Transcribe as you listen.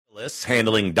Willis,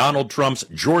 handling Donald Trump's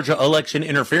Georgia election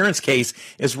interference case,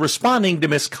 is responding to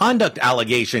misconduct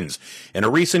allegations. In a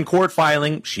recent court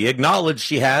filing, she acknowledged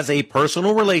she has a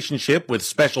personal relationship with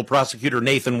Special Prosecutor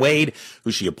Nathan Wade, who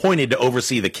she appointed to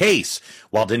oversee the case.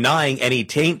 While denying any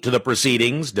taint to the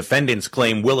proceedings, defendants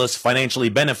claim Willis financially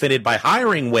benefited by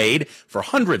hiring Wade for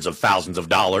hundreds of thousands of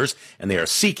dollars, and they are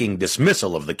seeking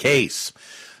dismissal of the case.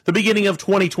 The beginning of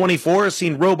 2024 has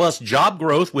seen robust job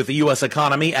growth, with the U.S.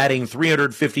 economy adding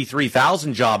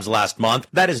 353,000 jobs last month.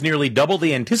 That is nearly double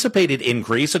the anticipated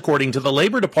increase, according to the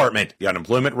Labor Department. The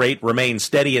unemployment rate remains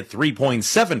steady at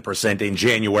 3.7% in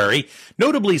January.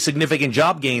 Notably significant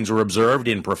job gains were observed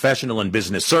in professional and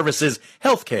business services,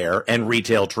 healthcare, and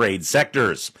retail trade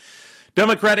sectors.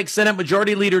 Democratic Senate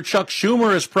Majority Leader Chuck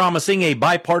Schumer is promising a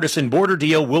bipartisan border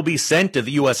deal will be sent to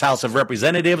the U.S. House of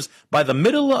Representatives by the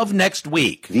middle of next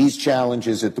week. These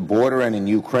challenges at the border and in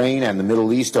Ukraine and the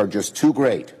Middle East are just too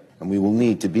great, and we will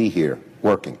need to be here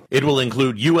working. It will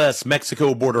include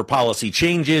U.S.-Mexico border policy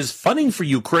changes, funding for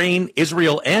Ukraine,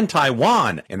 Israel, and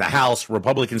Taiwan. In the House,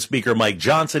 Republican Speaker Mike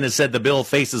Johnson has said the bill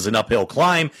faces an uphill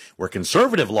climb, where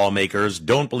conservative lawmakers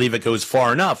don't believe it goes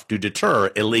far enough to deter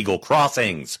illegal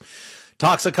crossings.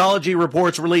 Toxicology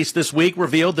reports released this week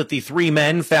revealed that the three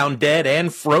men found dead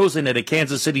and frozen at a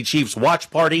Kansas City Chiefs watch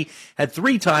party had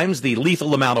 3 times the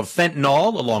lethal amount of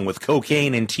fentanyl, along with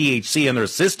cocaine and THC in their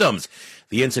systems.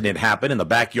 The incident happened in the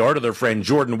backyard of their friend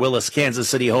Jordan Willis' Kansas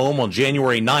City home on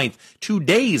January 9th, 2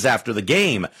 days after the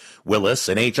game. Willis,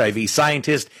 an HIV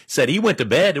scientist, said he went to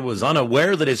bed and was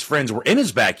unaware that his friends were in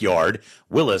his backyard.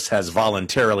 Willis has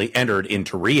voluntarily entered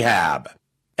into rehab.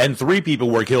 And 3 people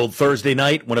were killed Thursday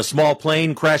night when a small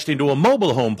plane crashed into a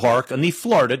mobile home park on the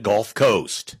Florida Gulf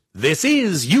Coast. This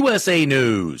is USA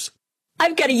News.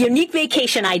 I've got a unique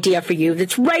vacation idea for you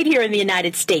that's right here in the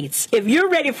United States. If you're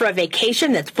ready for a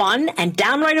vacation that's fun and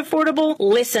downright affordable,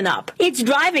 listen up. It's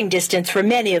driving distance for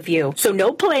many of you, so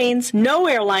no planes, no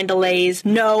airline delays,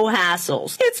 no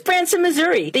hassles. It's Branson,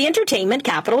 Missouri, the entertainment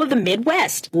capital of the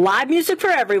Midwest. Live music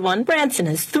for everyone. Branson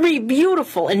has 3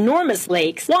 beautiful, enormous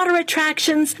lakes, water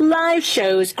attractions, live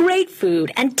shows, great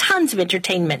food, and tons of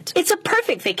entertainment. It's a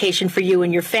perfect vacation for you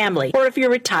and your family, or if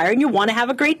you're retired and you want to have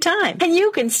a great time. And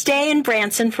you can stay in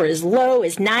Branson for as low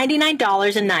as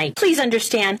 $99 a night. Please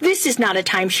understand, this is not a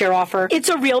timeshare offer. It's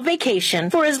a real vacation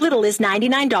for as little as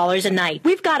 $99 a night.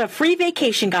 We've got a free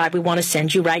vacation guide we want to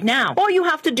send you right now. All you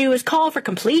have to do is call for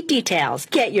complete details.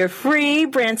 Get your free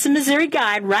Branson, Missouri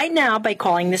guide right now by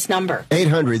calling this number.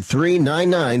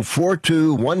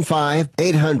 800-399-4215.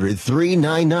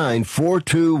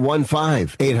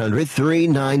 800-399-4215.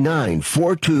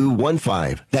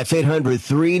 800-399-4215. That's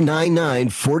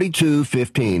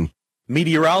 800-399-4215.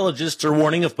 Meteorologists are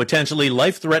warning of potentially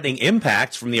life-threatening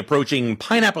impacts from the approaching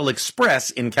Pineapple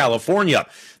Express in California.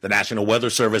 The National Weather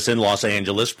Service in Los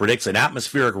Angeles predicts an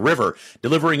atmospheric river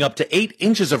delivering up to 8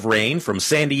 inches of rain from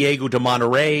San Diego to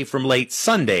Monterey from late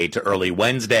Sunday to early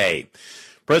Wednesday.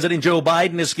 President Joe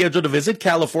Biden is scheduled to visit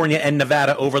California and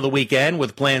Nevada over the weekend,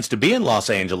 with plans to be in Los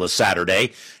Angeles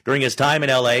Saturday. During his time in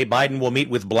L.A., Biden will meet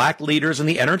with black leaders in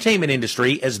the entertainment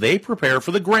industry as they prepare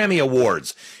for the Grammy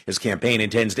Awards. His campaign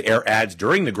intends to air ads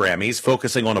during the Grammys,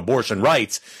 focusing on abortion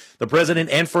rights. The president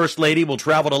and first lady will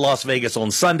travel to Las Vegas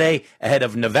on Sunday ahead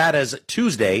of Nevada's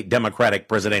Tuesday Democratic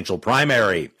presidential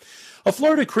primary. A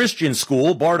Florida Christian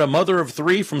school barred a mother of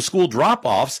 3 from school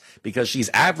drop-offs because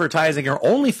she's advertising her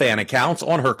OnlyFans accounts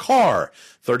on her car.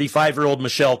 35-year-old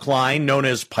Michelle Klein, known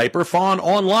as Piper Fawn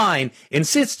Online,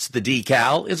 insists the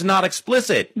decal is not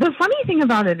explicit. The funny thing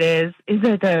about it is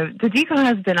that the decal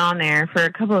has been on there for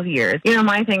a couple of years. You know,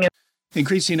 my thing is,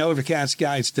 increasing overcast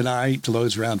skies tonight,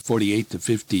 lows around 48 to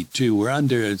 52. We're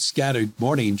under scattered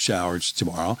morning showers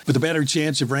tomorrow, with a better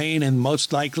chance of rain, and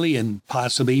most likely and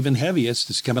possibly even heaviest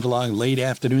is coming along late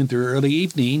afternoon through early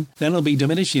evening. Then it'll be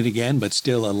diminishing again, but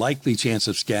still a likely chance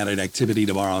of scattered activity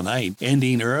tomorrow night,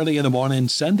 ending early in the morning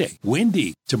Sunday.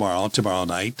 Windy tomorrow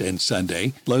night and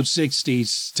Sunday. Low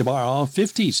 60s tomorrow,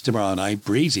 50s tomorrow night.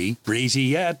 Breezy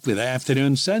yet, with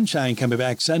afternoon sunshine coming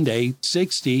back Sunday,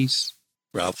 60s.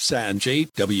 Ralph Sanjay,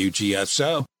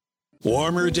 WGSO.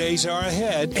 Warmer days are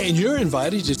ahead, and you're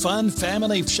invited to fun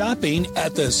family shopping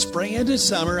at the Spring into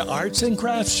Summer Arts and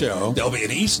Crafts Show. There'll be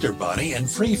an Easter bunny and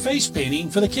free face painting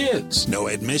for the kids. No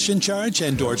admission charge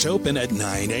and doors open at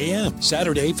 9 a.m.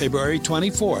 Saturday, February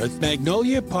 24th,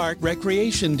 Magnolia Park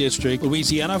Recreation District,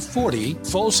 Louisiana 40,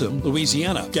 Folsom,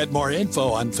 Louisiana. Get more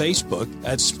info on Facebook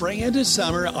at Spring into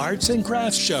Summer Arts and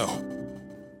Crafts Show.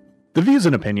 The views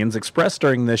and opinions expressed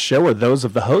during this show are those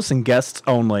of the hosts and guests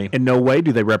only. In no way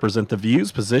do they represent the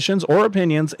views, positions, or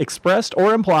opinions expressed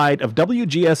or implied of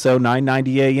WGSO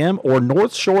 990 AM or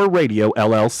North Shore Radio,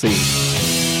 LLC.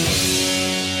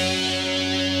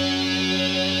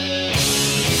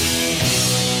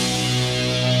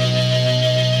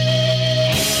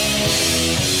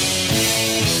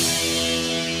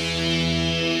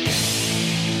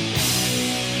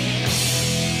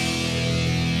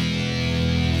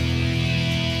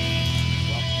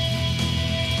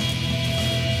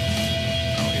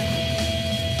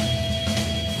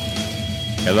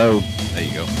 Hello. There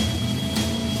you go.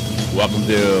 Welcome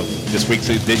to this week's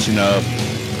edition of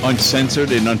Uncensored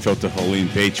and Unfiltered Holy and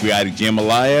Patriotic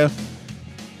Jambalaya.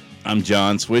 I'm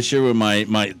John Swisher with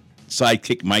my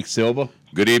sidekick, Mike Silva.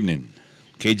 Good evening.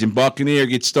 Cajun Buccaneer,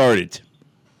 get started.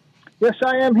 Yes,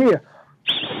 I am here.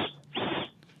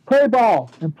 Play ball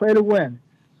and play to win.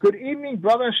 Good evening,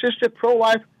 brother and sister,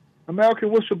 pro-life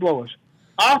American whistleblowers.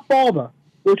 Our Father,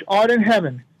 which art in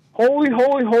heaven, holy,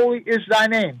 holy, holy is thy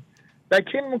name. Thy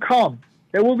kingdom come,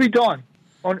 thy will be done,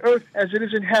 on earth as it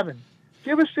is in heaven.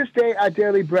 Give us this day our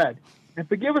daily bread, and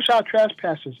forgive us our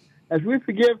trespasses, as we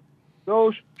forgive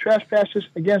those trespassers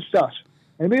against us.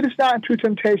 And lead us not into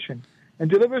temptation, and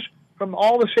deliver us from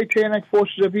all the satanic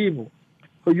forces of evil.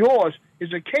 For yours is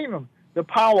the kingdom, the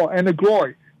power, and the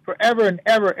glory, forever and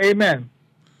ever. Amen.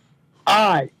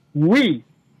 We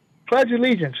pledge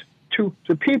allegiance to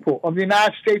the people of the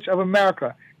United States of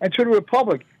America, and to the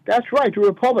republic, that's right, the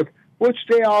republic, which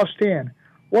they all stand.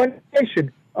 One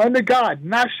nation under God,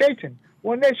 not Satan.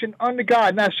 One nation under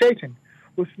God, not Satan.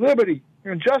 With liberty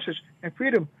and justice and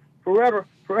freedom forever,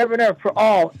 forever and ever, for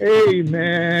all.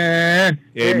 Amen.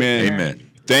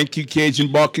 Amen. Thank you,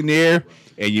 Cajun Buccaneer.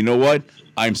 And you know what?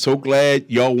 I'm so glad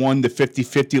y'all won the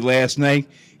 50-50 last night,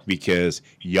 because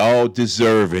y'all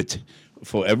deserve it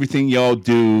for everything y'all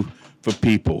do for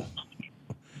people.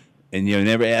 And you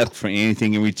never ask for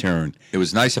anything in return. It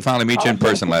was nice to finally meet you in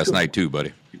person last night, too,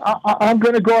 buddy. I'm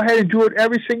going to go ahead and do it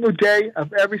every single day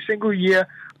of every single year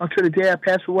until the day I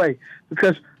pass away,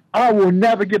 because I will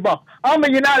never give up. I'm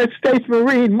a United States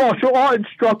Marine martial art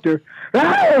instructor.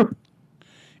 Hoorah!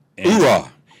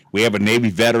 We have a Navy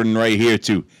veteran right here,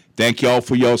 too. Thank y'all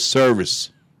for your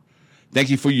service. Thank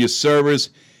you for your service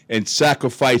and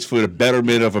sacrifice for the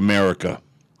betterment of America.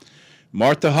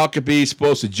 Martha Huckabee is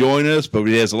supposed to join us, but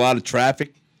there's a lot of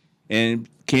traffic and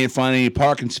can't find any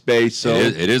parking space. So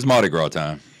it is Mardi Gras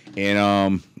time.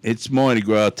 And it's Mardi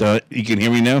Gras time. You can hear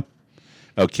me now?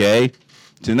 Okay.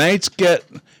 Tonight's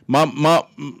guest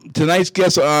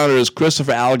of honor is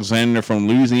Christopher Alexander from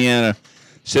Louisiana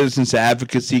Citizens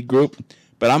Advocacy Group.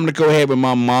 But I'm going to go ahead with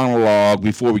my monologue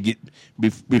before we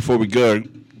go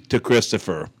to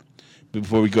Christopher.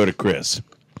 Before we go to Chris.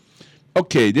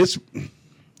 Okay,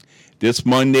 this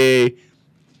Monday,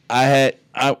 I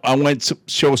went to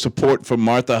show support for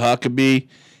Martha Huckabee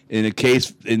in the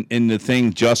case in the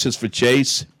thing Justice for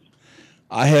Chase.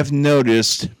 I have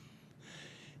noticed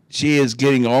she is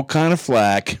getting all kind of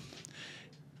flack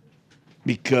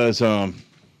because the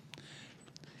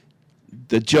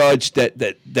judge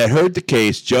that heard the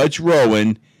case, Judge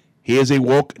Rowan, he is a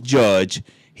woke judge.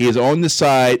 He is on the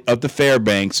side of the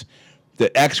Fairbanks,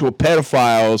 the actual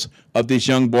pedophiles of this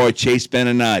young boy, Chase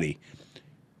Beninati.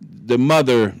 The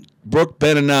mother, Brooke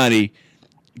Beninati,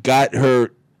 got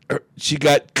her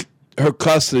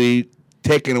custody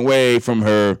taken away from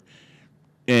her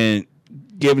and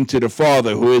given to the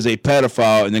father, who is a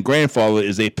pedophile, and the grandfather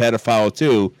is a pedophile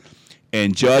too.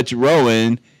 And Judge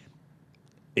Rowan,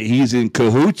 he's in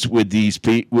cahoots with this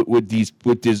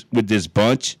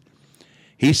bunch.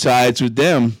 He sides with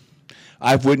them.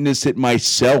 I've witnessed it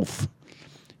myself.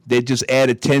 They just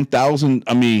added 10,000.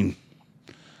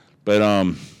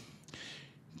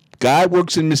 God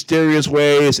works in mysterious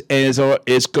ways, and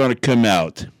it's going to come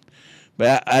out.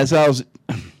 But as I was,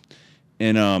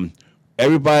 and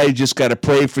everybody just got to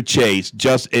pray for Chase,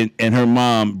 and her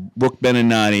mom, Brooke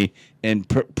Beninati, and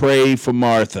pray for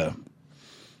Martha.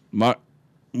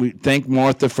 We thank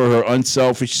Martha for her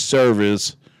unselfish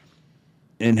service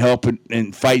in helping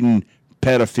and fighting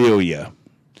pedophilia.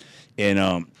 And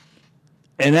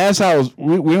as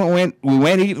we went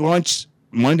to eat lunch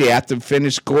Monday after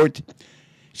finished court.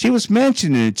 She was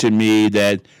mentioning to me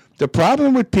that the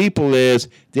problem with people is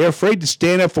they're afraid to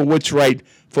stand up for what's right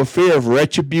for fear of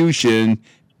retribution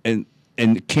and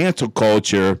cancel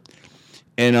culture.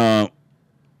 And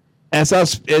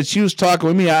as she was talking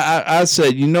with me, I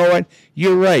said, you know what?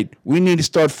 You're right. We need to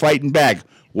start fighting back.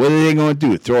 What are they going to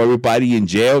do? Throw everybody in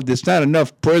jail? There's not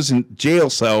enough jail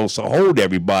cells to hold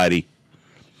everybody.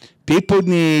 People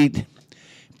need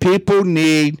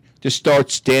to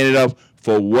start standing up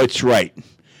for what's right.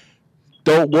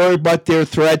 Don't worry about their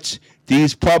threats.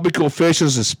 These public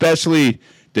officials, especially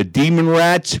the demon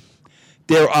rats,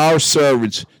 they're our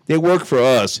servants. They work for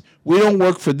us. We don't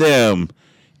work for them.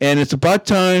 And it's about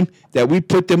time that we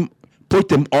put them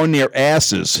on their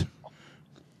asses.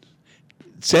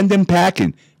 Send them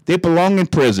packing. They belong in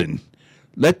prison.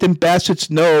 Let them bastards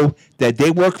know that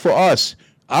they work for us.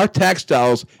 Our tax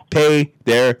dollars pay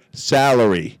their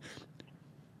salary.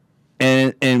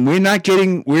 And we're not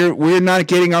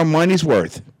getting our money's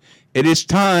worth. It is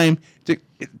time to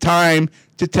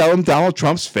tell them Donald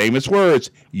Trump's famous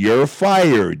words. You're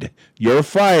fired. You're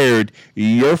fired.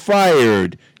 You're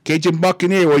fired. Cajun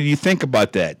Buccaneer, what do you think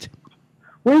about that?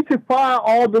 We need to fire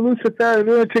all the Luciferian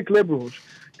lunatic liberals.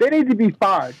 They need to be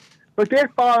fired. But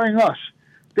they're firing us.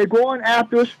 They're going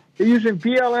after us. They're using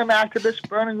BLM activists,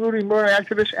 burning, looting, murder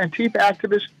activists, Antifa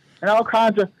activists, and all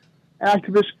kinds of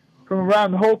activists from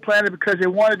around the whole planet because they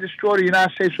want to destroy the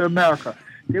United States of America.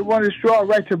 They want to destroy our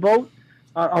right to vote,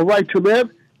 our right to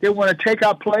live. They want to take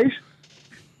our place.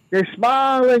 They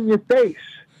smile in your face.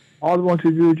 All they want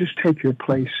to do is just take your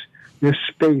place, your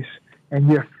space, and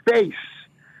your face.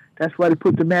 That's why they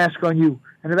put the mask on you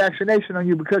and the vaccination on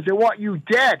you, because they want you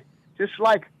dead, just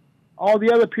like all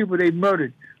the other people they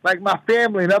murdered, like my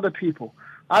family and other people.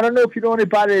 I don't know if you know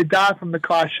anybody that died from the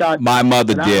car shot. My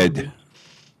mother did.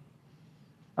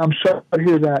 I'm sorry to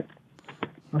hear that.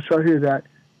 I'm sorry to hear that.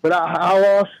 But I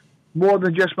lost more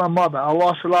than just my mother. I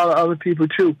lost a lot of other people,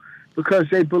 too, because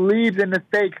they believed in the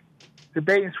fake, the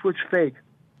bait and switch fake.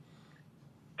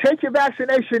 Take your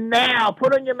vaccination now.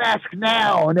 Put on your mask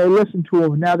now. And they listened to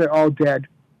them, and now they're all dead.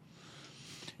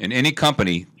 And any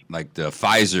company like the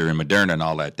Pfizer and Moderna and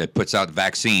all that puts out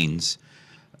vaccines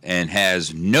and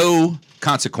has no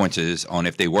consequences on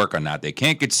if they work or not. They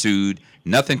can't get sued.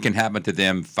 Nothing can happen to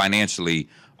them financially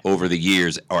over the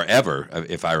years or ever,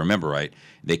 if I remember right.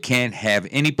 They can't have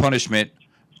any punishment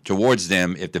towards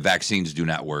them if the vaccines do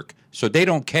not work. So they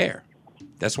don't care.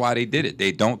 That's why they did it.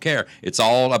 They don't care. It's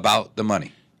all about the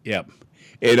money. Yep.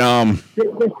 They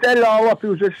set it all up. It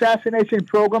was an assassination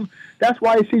program. That's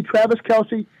why you see Travis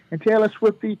Kelce and Taylor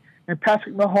Swift and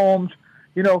Patrick Mahomes,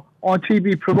 on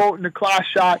TV promoting the class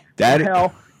shot.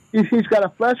 Hell, he's got a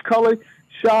flesh-colored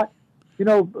shot,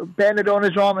 banded on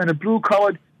his arm, and a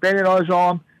blue-colored banded on his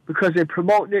arm because they're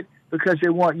promoting it, because they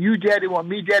want you dead, they want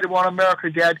me dead, they want America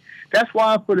dead. That's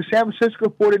why I'm for the San Francisco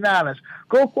 49ers.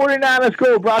 Go 49ers,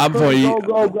 go, Brock.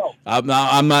 Go.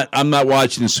 I'm not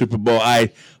watching the Super Bowl. I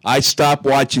stopped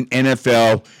watching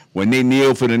NFL when they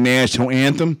kneel for the national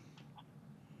anthem.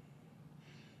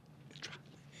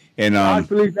 And I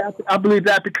believe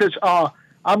that because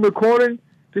I'm recording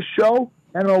the show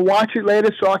and I'll watch it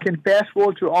later so I can fast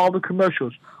forward to all the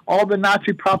commercials, all the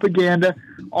Nazi propaganda,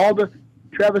 all the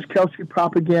Travis Kelce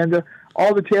propaganda,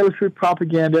 all the Taylor Swift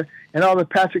propaganda, and all the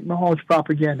Patrick Mahomes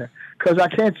propaganda. Because I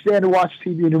can't stand to watch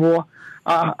TV anymore.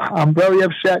 I'm very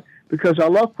upset because I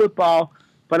love football,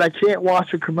 but I can't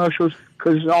watch the commercials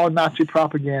because it's all Nazi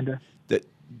propaganda.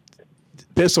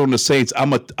 Piss on the Saints. I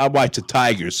watch the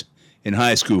Tigers in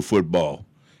high school football.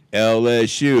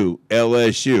 LSU.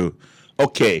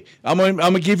 Okay, I'm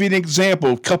gonna give you an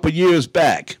example. A couple years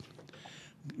back,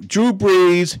 Drew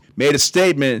Brees made a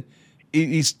statement.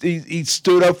 He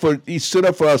stood up for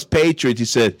us Patriots. He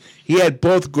said he had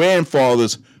both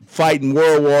grandfathers fighting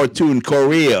World War II in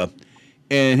Korea,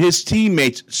 and his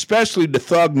teammates, especially the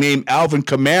thug named Alvin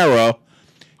Kamara,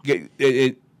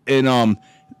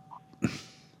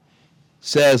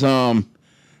 says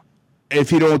if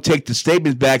he don't take the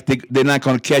statements back, they're not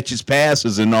going to catch his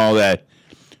passes and all that.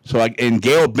 So, and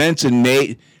Gail Benson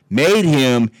made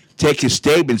him take his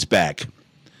statements back.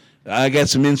 I got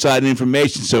some inside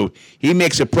information. So he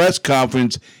makes a press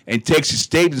conference and takes his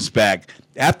statements back.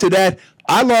 After that,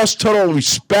 I lost total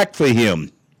respect for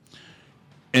him.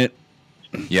 And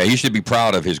yeah, he should be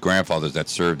proud of his grandfathers that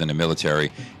served in the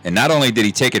military. And not only did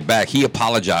he take it back, he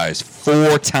apologized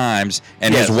 4 times,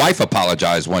 and his wife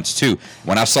apologized once too.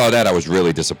 When I saw that, I was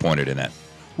really disappointed in that.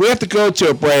 We have to go to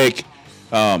a break.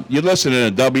 You're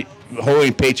listening to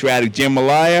Holy Patriotic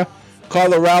Jambalaya.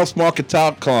 Call the Ralph's Market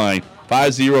Talk line,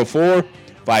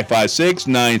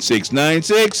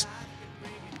 504-556-9696.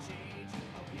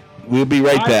 We'll be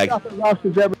right back.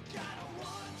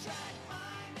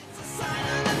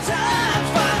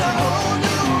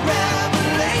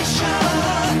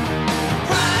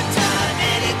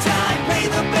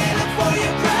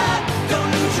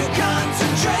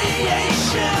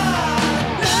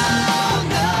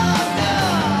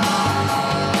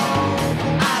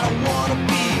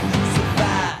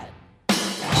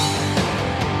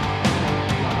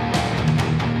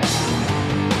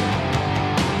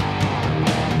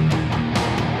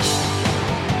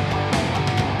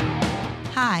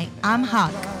 I'm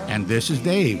Huck. And this is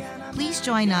Dave. Please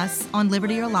join us on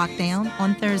Liberty or Lockdown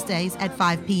on Thursdays at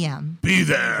 5 p.m. Be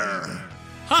there.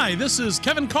 Hi, this is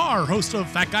Kevin Carr, host of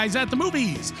Fat Guys at the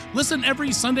Movies. Listen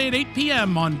every Sunday at 8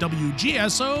 p.m. on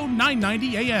WGSO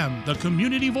 990 AM, the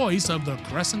community voice of the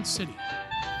Crescent City.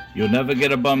 You'll never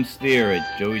get a bum steer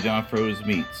at Joey John Fro's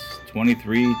Meats,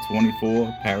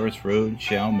 2324 Paris Road,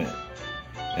 Chalmette.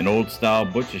 An old-style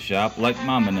butcher shop like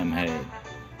Mom and them had.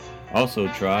 Also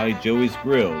try Joey's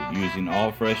Grill, using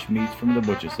all fresh meats from the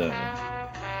butcher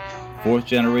side.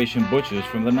 Fourth-generation butchers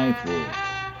from the Ninth Ward.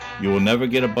 You will never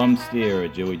get a bum steer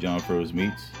at Joey John Fro's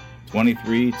Meats,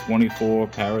 2324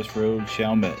 Paris Road,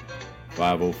 Chalmette,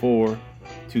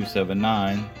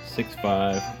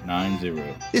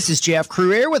 504-279-6590. This is Jeff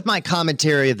Cruier with my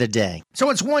commentary of the day. So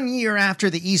it's 1 year after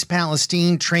the East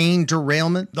Palestine train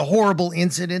derailment, the horrible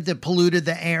incident that polluted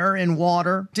the air and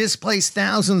water, displaced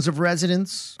thousands of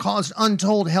residents, caused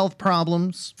untold health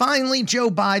problems. Finally,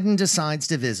 Joe Biden decides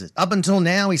to visit. Up until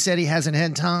now, he said he hasn't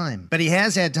had time, but he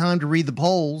has had time to read the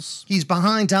polls. He's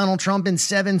behind Donald Trump in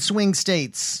 7 swing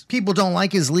states. People don't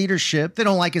like his leadership. They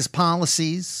don't like his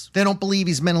policies. They don't believe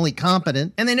he's mentally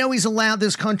competent. And they know he's allowed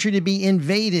this country to be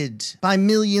invaded by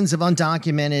millions of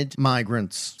undocumented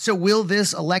migrants. So will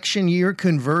this election year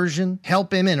conversion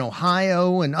help him in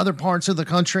Ohio and other parts of the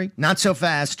country? Not so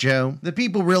fast, Joe. The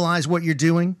people realize what you're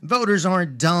doing. Voters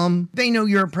aren't dumb. They know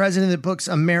you're a president that puts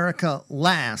America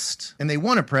last, and they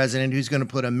want a president who's going to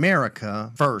put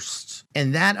America first.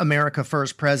 And that America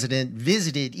First president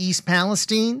visited East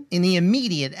Palestine in the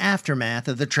immediate aftermath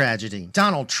of the tragedy.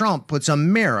 Donald Trump puts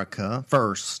America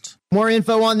first. More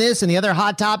info on this and the other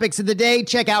hot topics of the day,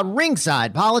 check out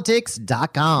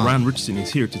ringsidepolitics.com. Ron Richardson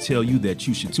is here to tell you that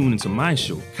you should tune into my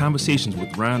show, Conversations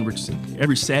with Ron Richardson,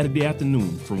 every Saturday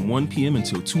afternoon from 1 p.m.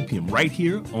 until 2 p.m. right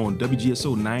here on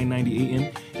WGSO 990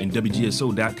 AM and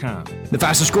WGSO.com. The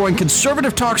fastest growing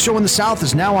conservative talk show in the South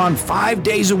is now on 5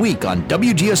 days a week on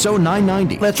WGSO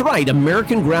 990. That's right.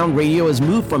 American Ground Radio has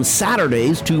moved from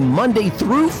Saturdays to Monday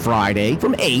through Friday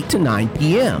from 8 to 9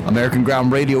 p.m. American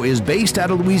Ground Radio is based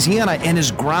out of Louisiana and is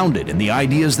grounded in the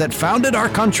ideas that founded our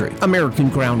country. American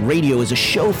Ground Radio is a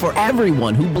show for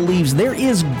everyone who believes there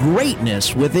is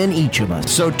greatness within each of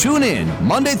us. So tune in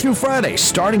Monday through Friday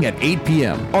starting at 8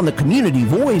 p.m. on the community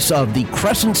voice of the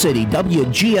Crescent City,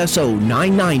 WGSO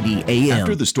 990 AM.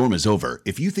 After the storm is over,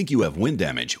 if you think you have wind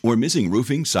damage or missing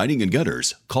roofing, siding, and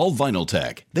gutters, call Vinyl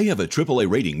Tech. They have a AAA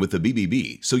rating with the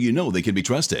BBB, so you know they can be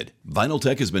trusted. Vinyl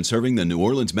Tech has been serving the New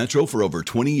Orleans Metro for over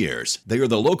 20 years. They are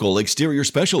the local exterior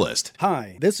specialist.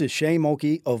 Hi, this is Shay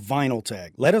Mulkey of Vinyl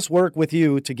Tech. Let us work with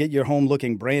you to get your home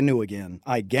looking brand new again.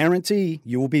 I guarantee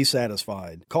you will be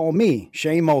satisfied. Call me,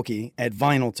 Shay Mulkey, at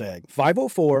Vinyl Tech,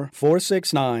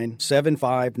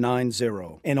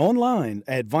 504-469-7590, and online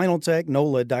at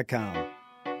vinyltechnola.com.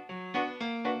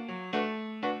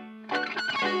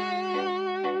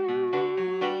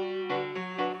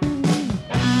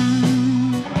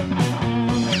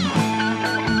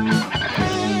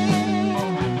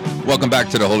 Welcome back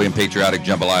to the Holy and Patriotic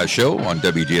Jambalaya Show on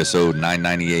WGSO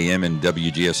 990 AM and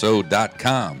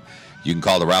WGSO.com. You can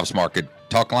call the Ralph's Market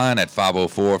talk line at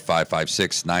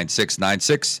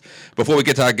 504-556-9696. Before we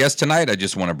get to our guest tonight, I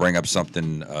just want to bring up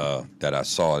something that I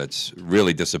saw that's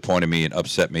really disappointed me and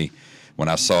upset me when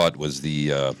I saw it. Was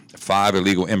the 5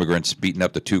 illegal immigrants beating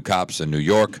up the 2 cops in New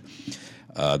York.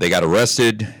 They got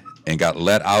arrested and got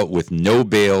let out with no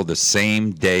bail the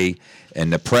same day.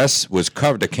 And the press was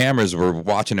covered. The cameras were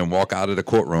watching them walk out of the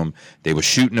courtroom. They were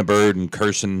shooting a bird and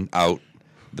cursing out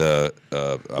the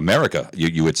America,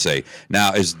 you would say.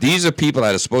 Now, these are people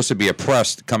that are supposed to be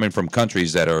oppressed, coming from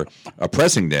countries that are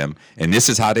oppressing them, and this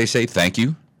is how they say thank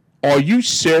you? Are you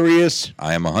serious?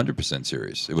 I am 100%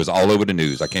 serious. It was all over the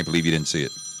news. I can't believe you didn't see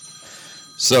it.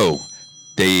 So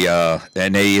they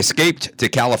escaped to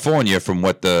California from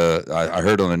what I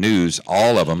heard on the news,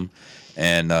 all of them.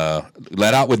 And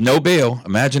let out with no bail.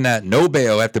 Imagine that, no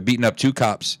bail after beating up 2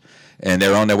 cops, and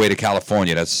they're on their way to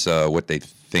California. That's what they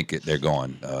think they're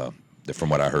going, from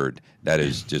what I heard. That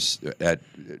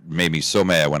made me so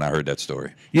mad when I heard that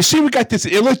story. You see, we got this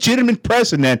illegitimate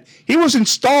president. He was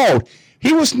installed.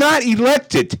 He was not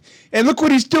elected. And look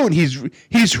what he's doing.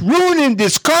 He's ruining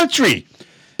this country.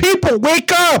 People,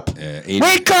 wake up!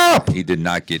 Wake up! He did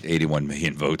not get 81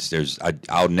 million votes.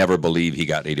 I'll never believe he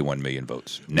got 81 million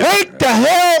votes. Never. Wake the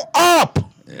hell up!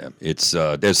 Yeah, it's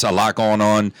there's a lot going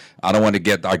on. I don't want to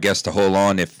get our guest to hold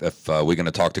on if we're going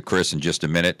to talk to Chris in just a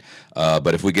minute.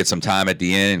 But if we get some time at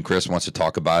the end and Chris wants to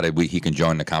talk about it, he can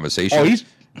join the conversation. Oh,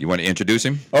 you want to introduce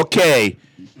him? Okay.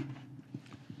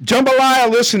 Jambalaya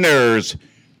listeners,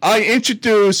 I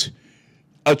introduce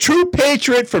a true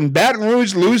patriot from Baton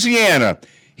Rouge, Louisiana.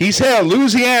 He's had a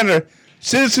Louisiana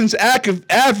Citizens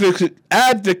Advocacy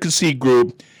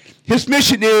Group. His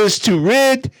mission is to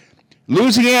rid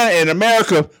Louisiana and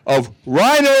America of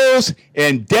rhinos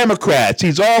and Democrats.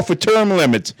 He's all for term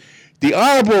limits. The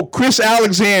Honorable Chris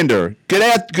Alexander.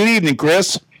 Good evening,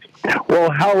 Chris. Well,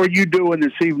 how are you doing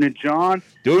this evening, John?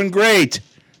 Doing great.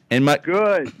 And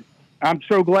good. I'm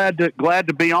so glad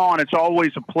to be on. It's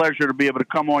always a pleasure to be able to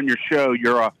come on your show.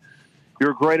 You're a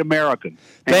great American.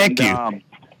 Thank you.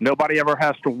 Nobody ever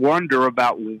has to wonder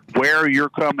about where you're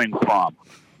coming from.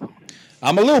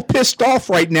 I'm a little pissed off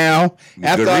right now.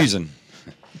 For good reason.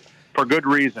 For good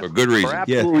reason. For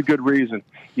absolutely good reason.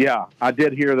 Yeah, I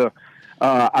did hear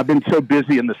I've been so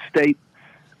busy in the state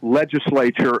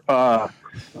legislature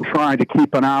trying to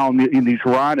keep an eye on these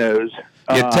rhinos.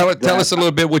 Tell us a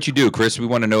little bit what you do, Chris. We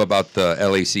want to know about the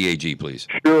LACAG, please.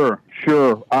 Sure.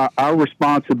 Our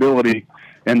responsibility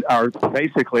and our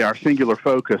singular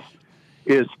focus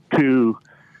is to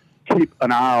keep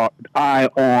an eye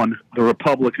on the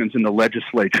Republicans in the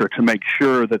legislature to make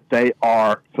sure that they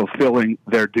are fulfilling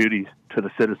their duties to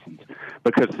the citizens.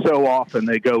 Because so often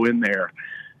they go in there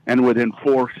and within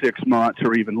 4 or 6 months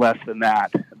or even less than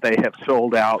that, they have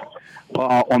sold out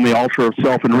on the altar of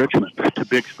self-enrichment to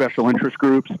big special interest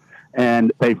groups,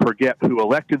 and they forget who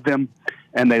elected them,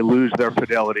 and they lose their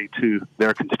fidelity to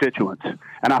their constituents.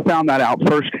 And I found that out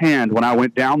firsthand when I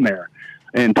went down there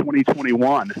in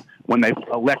 2021 when they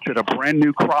elected a brand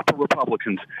new crop of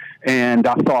Republicans. And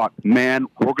I thought, man,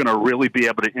 we're going to really be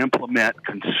able to implement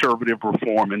conservative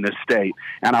reform in this state.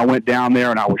 And I went down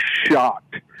there and I was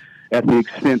shocked at the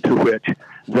extent to which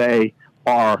they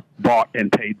are bought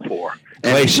and paid for.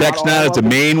 Clay Scheck is the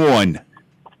main one.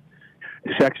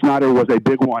 Scheck was a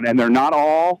big one, and they're not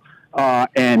all.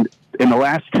 And in the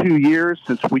last 2 years,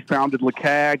 since we founded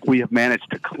LACAG, we have managed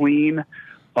to clean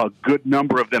a good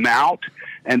number of them out,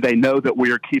 and they know that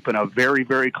we are keeping a very,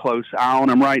 very close eye on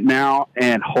them right now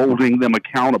and holding them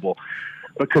accountable.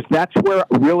 Because that's where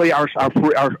really our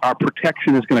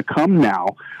protection is going to come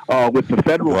now with the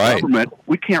federal government.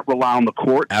 We can't rely on the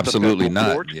courts. Absolutely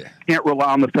not. Courts. Can't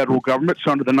rely on the federal government.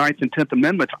 So under the 9th and 10th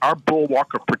Amendments, our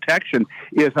bulwark of protection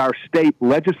is our state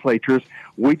legislatures.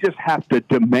 We just have to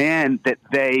demand that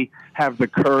they have the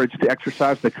courage to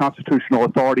exercise the constitutional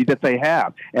authority that they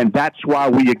have. And that's why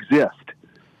we exist.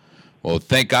 Well,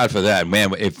 thank God for that,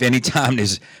 man. If any time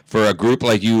is for a group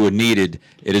like you were needed,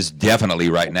 it is definitely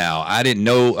right now. I didn't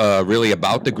know really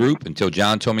about the group until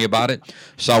John told me about it.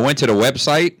 So I went to the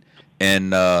website,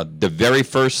 and the very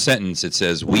first sentence, it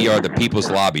says, "We are the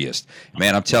people's lobbyist."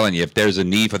 Man, I'm telling you, if there's a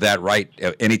need for that right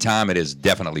anytime, it is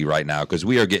definitely right now, because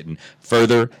we are getting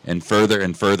further and further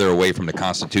and further away from the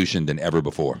Constitution than ever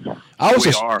before. I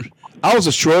was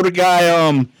a Schroeder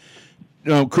guy,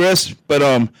 Chris,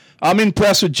 but I'm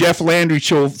impressed with Jeff Landry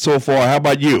so far. How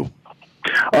about you?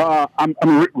 I'm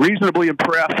reasonably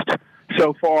impressed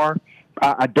so far.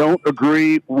 I don't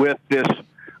agree with this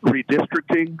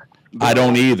redistricting. I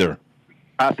don't either.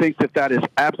 I think that is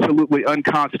absolutely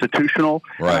unconstitutional.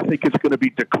 Right. I think it's going to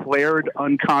be declared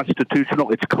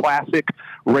unconstitutional. It's classic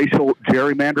racial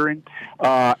gerrymandering,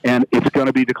 and it's going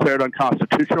to be declared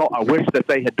unconstitutional. I wish that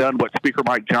they had done what Speaker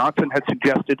Mike Johnson had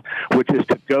suggested, which is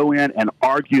to go in and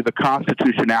argue the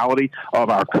constitutionality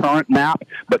of our current map,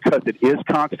 because it is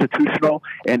constitutional.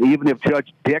 And even if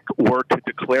Judge Dick were to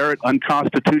declare it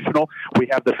unconstitutional, we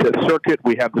have the Fifth Circuit,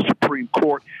 we have the Supreme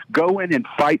Court. Go in and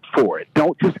fight for it.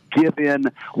 Don't just give in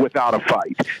without a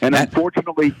fight. And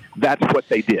unfortunately, that's what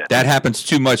they did. That happens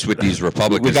too much with these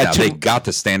Republicans now. They got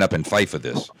to stand up and fight for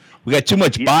this. We got too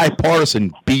much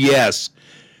bipartisan BS.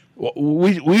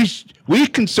 We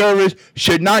conservatives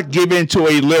should not give in to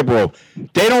a liberal.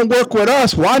 They don't work with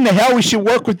us. Why in the hell we should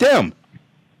work with them?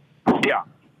 Yeah,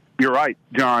 you're right,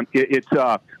 John.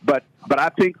 But I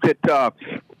think that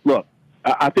look,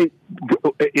 I think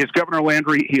is Governor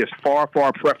Landry. He is far,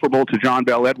 far preferable to John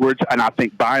Bel Edwards, and I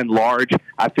think by and large,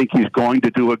 I think he's going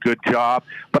to do a good job.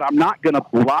 But I'm not going to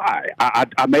lie.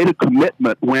 I made a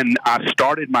commitment when I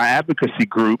started my advocacy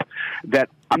group that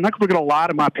I'm not going to lie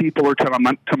to my people or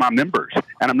to my members,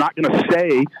 and I'm not going to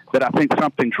say that I think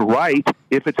something's right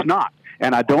if it's not.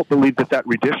 And I don't believe that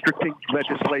redistricting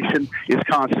legislation is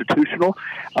constitutional.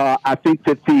 I think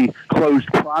that the closed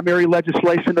primary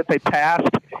legislation that they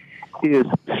passed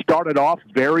started off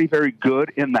very, very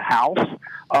good in the House,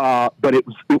 but it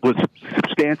was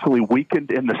substantially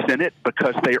weakened in the Senate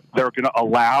because they're going to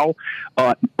allow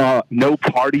no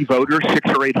party voters,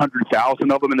 600,000 or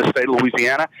 800,000 of them in the state of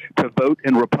Louisiana, to vote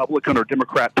in Republican or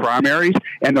Democrat primaries,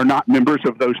 and they're not members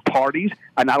of those parties.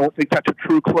 And I don't think that's a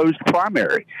true closed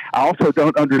primary. I also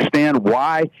don't understand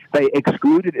why they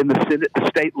excluded in the Senate the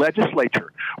state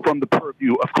legislature from the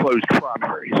purview of closed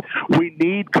primaries. We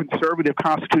need conservative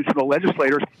constitutional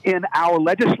legislators in our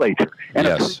legislature, and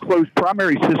a true closed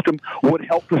primary system would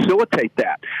help facilitate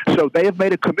that. So they have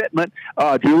made a commitment,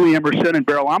 Julie Emerson and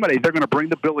Beryl Amade, they're going to bring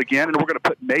the bill again, and we're going to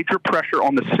put major pressure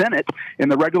on the Senate in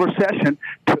the regular session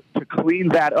to clean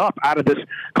that up out of this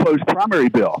closed primary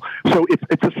bill. So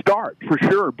it's a start for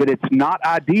sure, but it's not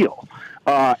ideal.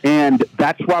 And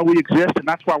that's why we exist, and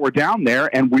that's why we're down there,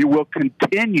 and we will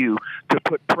continue to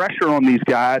put pressure on these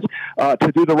guys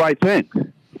to do the right thing.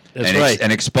 That's right.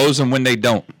 And expose them when they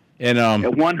don't. And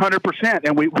 100%.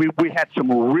 And we had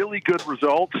some really good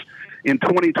results in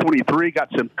 2023, got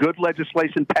some good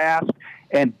legislation passed,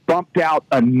 and bumped out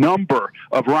a number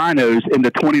of rhinos in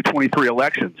the 2023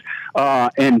 elections.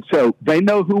 And so they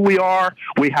know who we are.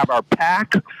 We have our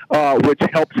PAC, which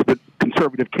helps the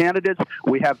conservative candidates.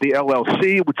 We have the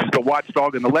LLC, which is the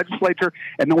watchdog in the legislature.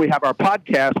 And then we have our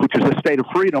podcast, which is the State of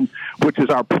Freedom, which is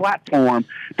our platform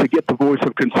to get the voice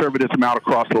of conservatism out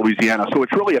across Louisiana. So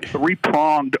it's really a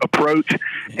three-pronged approach.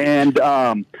 And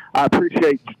I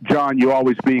appreciate, John, you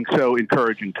always being so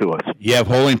encouraging to us. You have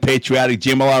Holy and Patriotic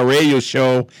Jambalaya radio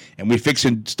show, and we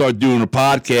fixing to start doing a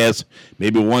podcast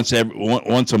maybe once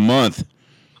a month,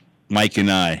 Mike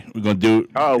and I. We're going to do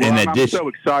I'm so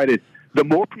excited. The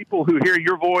more people who hear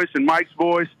your voice and Mike's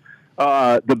voice,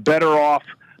 the better off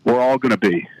we're all going to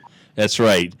be. That's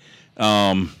right.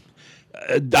 I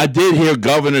did hear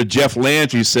Governor Jeff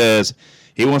Landry says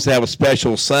he wants to have a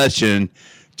special session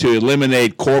to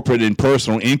eliminate corporate and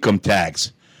personal income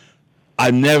tax.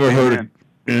 I've never heard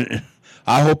it.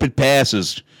 I hope it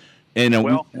passes. And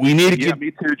we need to get.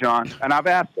 Me too, John. And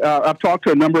I've talked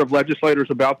to a number of legislators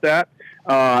about that.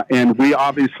 And we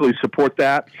obviously support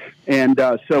that. And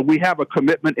so we have a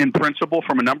commitment in principle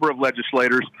from a number of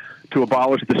legislators to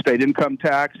abolish the state income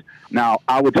tax. Now,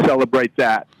 I would celebrate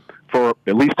that for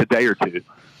at least a day or two.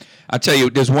 I'll tell you,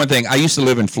 there's one thing. I used to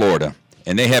live in Florida,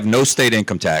 and they have no state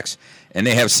income tax, and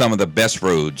they have some of the best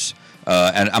roads.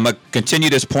 And I'm going to continue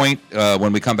this point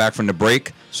when we come back from the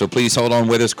break. So please hold on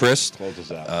with us, Chris. Close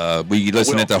us out.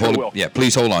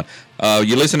 Please hold on.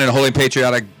 You're listening to Holy and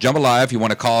Patriotic Jambalaya. If you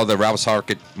want to call the Rouse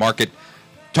Market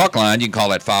talk line, you can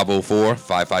call at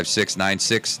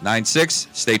 504-556-9696.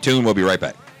 Stay tuned. We'll be right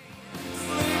back.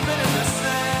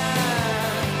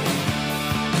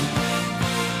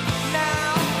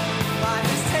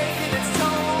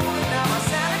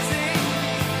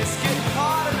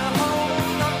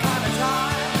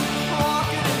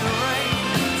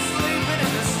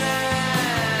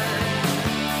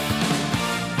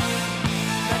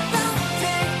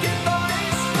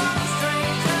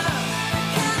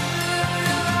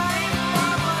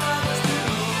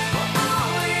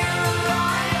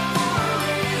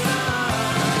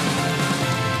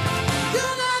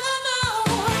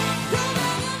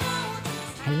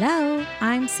 Hello,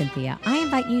 I'm Cynthia. I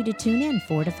invite you to tune in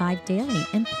 4 to 5 daily,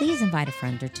 and please invite a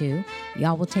friend or two.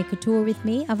 Y'all will take a tour with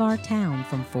me of our town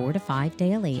from 4 to 5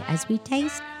 daily as we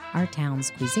taste our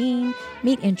town's cuisine,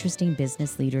 meet interesting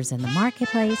business leaders in the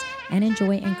marketplace, and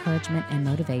enjoy encouragement and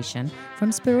motivation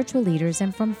from spiritual leaders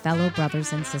and from fellow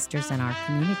brothers and sisters in our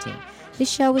community.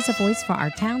 This show is a voice for our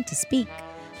town to speak.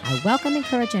 I welcome,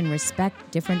 encourage, and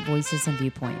respect different voices and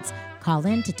viewpoints. Call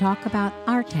in to talk about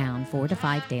our town 4 to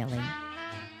 5 daily.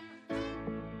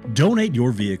 Donate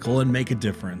your vehicle and make a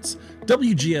difference.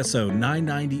 WGSO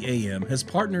 990 AM has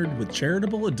partnered with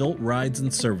Charitable Adult Rides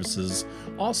and Services,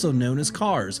 also known as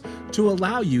CARS, to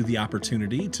allow you the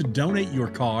opportunity to donate your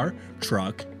car,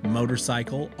 truck,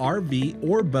 motorcycle, RV,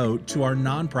 or boat to our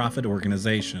nonprofit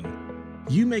organization.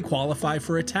 You may qualify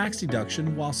for a tax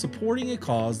deduction while supporting a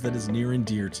cause that is near and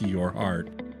dear to your heart.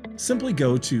 Simply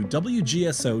go to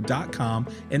WGSO.com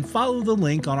and follow the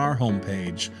link on our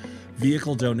homepage.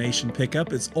 Vehicle donation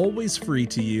pickup is always free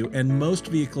to you, and most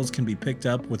vehicles can be picked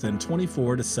up within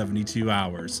 24 to 72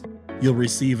 hours. You'll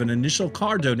receive an initial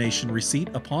car donation receipt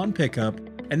upon pickup,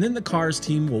 and then the CARS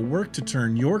team will work to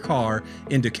turn your car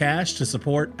into cash to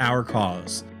support our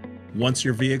cause. Once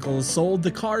your vehicle is sold, the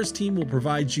CARS team will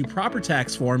provide you proper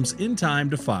tax forms in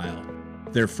time to file.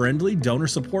 Their friendly donor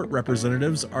support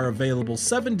representatives are available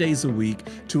 7 days a week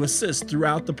to assist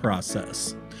throughout the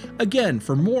process. Again,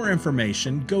 for more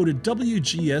information, go to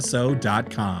WGSO.com.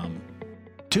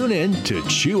 Tune in to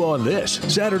Chew on This,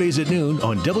 Saturdays at noon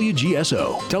on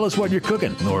WGSO. Tell us what you're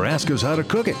cooking or ask us how to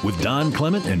cook it with Don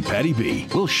Clement and Patty B.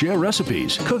 We'll share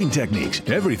recipes, cooking techniques,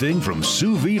 everything from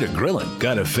sous vide to grilling.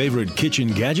 Got a favorite kitchen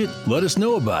gadget? Let us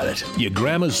know about it. Your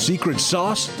grandma's secret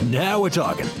sauce? Now we're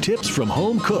talking. Tips from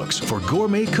home cooks for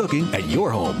gourmet cooking at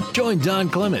your home. Join Don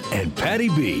Clement and Patty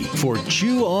B for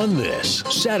Chew on This,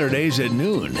 Saturdays at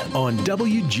noon on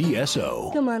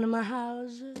WGSO. Come on to my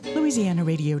house. Louisiana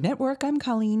Radio Network, I'm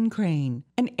Colleen Crane.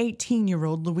 An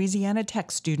 18-year-old Louisiana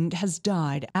Tech student has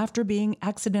died after being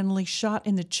accidentally shot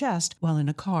in the chest while in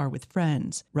a car with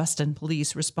friends. Ruston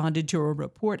police responded to a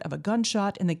report of a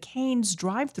gunshot in the Cane's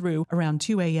drive-thru around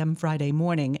 2 a.m. Friday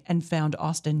morning and found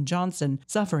Austin Johnson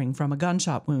suffering from a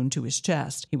gunshot wound to his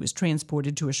chest. He was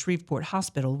transported to a Shreveport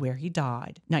hospital where he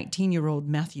died. 19-year-old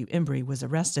Matthew Embry was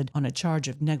arrested on a charge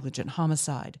of negligent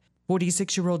homicide.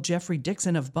 46-year-old Jeffrey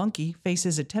Dixon of Bunkie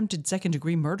faces attempted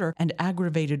second-degree murder and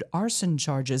aggravated arson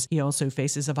charges. He also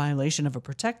faces a violation of a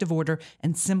protective order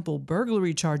and simple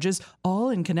burglary charges, all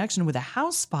in connection with a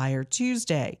house fire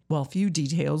Tuesday. While few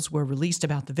details were released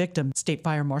about the victim, State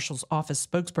Fire Marshal's Office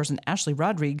spokesperson Ashley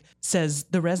Rodrigue says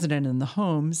the resident in the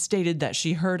home stated that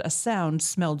she heard a sound,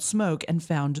 smelled smoke, and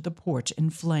found the porch in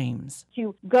flames.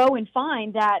 To go and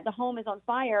find that the home is on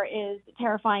fire is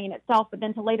terrifying in itself, but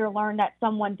then to later learn that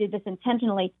someone did this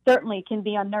intentionally certainly can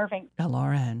be unnerving.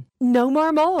 LRN. No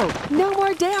more mold, no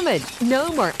more damage, no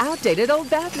more outdated old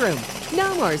bathroom,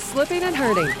 no more slipping and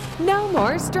hurting, no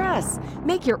more stress.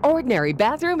 Make your ordinary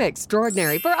bathroom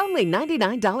extraordinary for only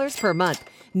 $99 per month.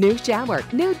 New shower,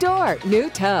 new door, new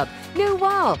tub, new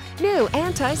wall, new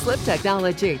anti-slip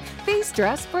technology. Be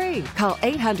stress-free. Call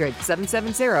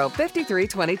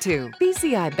 800-770-5322.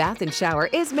 BCI Bath and Shower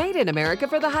is made in America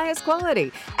for the highest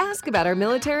quality. Ask about our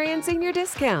military and senior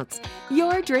discounts.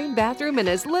 Your dream bathroom in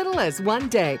as little as 1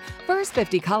 day. First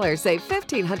 50 callers save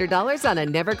 $1,500 on a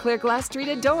never clear glass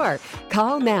treated door.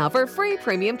 Call now for free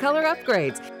premium color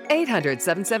upgrades.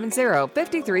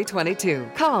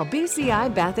 800-770-5322. Call BCI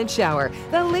Bath and Shower,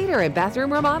 the leader in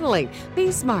bathroom remodeling. Be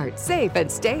smart, safe,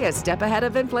 and stay a step ahead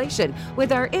of inflation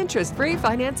with our interest-free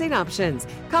financing options.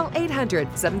 Call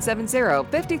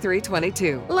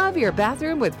 800-770-5322. Love your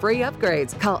bathroom with free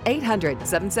upgrades. Call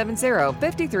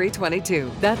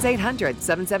 800-770-5322. That's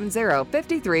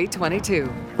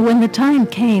 800-770-5322. When the time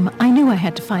came, I knew I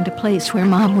had to find a place where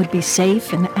Mom would be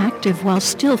safe and active while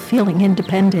still feeling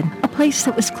independent. A place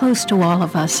that was close to all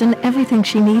of us and everything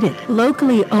she needed.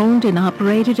 Locally owned and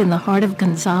operated in the heart of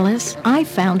Gonzales, I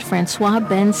found Francois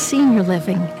Ben's Senior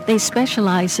Living. They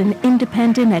specialize in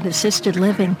independent and assisted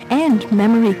living and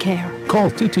memory care.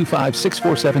 Call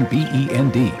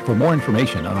 225-647-BEND for more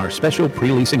information on our special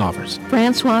pre-leasing offers.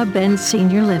 Francois Ben's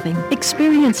Senior Living.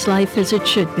 Experience life as it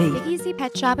should be. Big Easy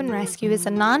Pet Shop and Rescue is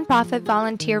a non-profit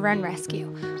volunteer-run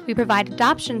rescue. We provide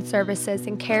adoption services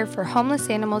and care for homeless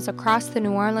animals across the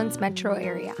New Orleans metro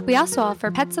area. We also offer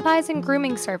pet supplies and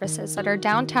grooming services at our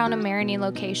downtown and Marigny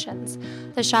locations.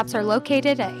 The shops are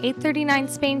located at 839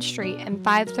 Spain Street and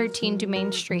 513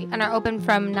 Dumaine Street and are open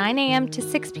from 9 a.m. to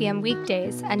 6 p.m.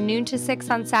 weekdays and noon to 6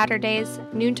 on Saturdays,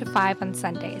 noon to 5 on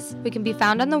Sundays. We can be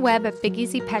found on the web at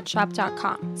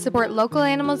BigEasyPetShop.com. Support local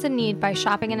animals in need by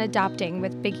shopping and adopting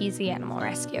with Big Easy Animal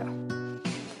Rescue.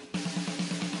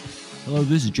 Hello,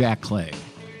 this is Jack Clegg.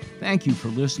 Thank you for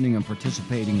listening and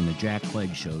participating in the Jack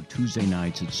Clegg Show Tuesday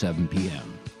nights at 7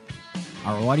 p.m.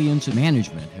 Our audience and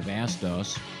management have asked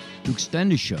us to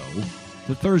extend the show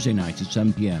to Thursday nights at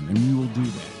 7 p.m., and we will do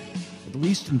that, at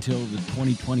least until the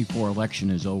 2024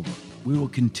 election is over. We will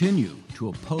continue to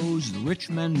oppose the rich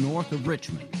men north of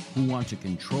Richmond who want to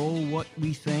control what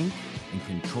we think and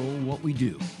control what we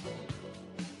do.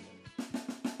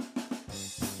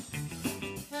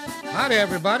 Hi there,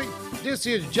 everybody. This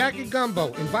is Jackie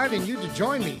Gumbo, inviting you to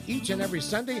join me each and every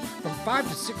Sunday from 5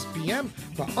 to 6 p.m.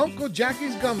 for Uncle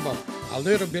Jackie's Gumbo. A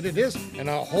little bit of this and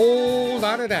a whole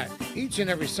lot of that. Each and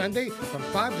every Sunday from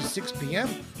 5 to 6 p.m.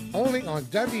 only on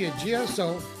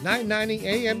WGSO 990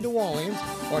 AM New Orleans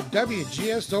or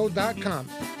WGSO.com.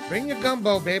 Bring your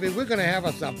gumbo, baby. We're going to have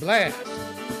us a blast.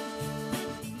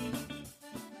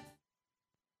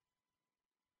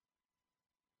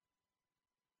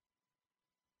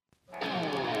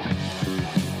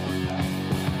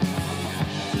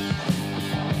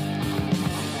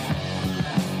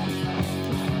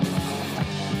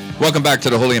 Welcome back to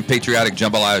the Holy and Patriotic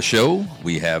Jambalaya Show.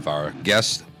 We have our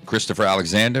guest, Christopher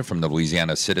Alexander from the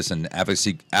Louisiana Citizen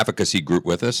Advocacy Group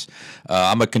with us.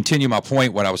 I'm going to continue my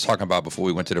point, what I was talking about before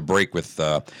we went to the break with,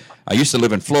 I used to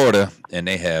live in Florida, and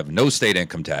they have no state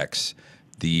income tax.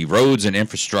 The roads and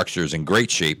infrastructure is in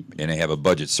great shape, and they have a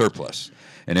budget surplus.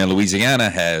 And then Louisiana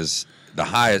has the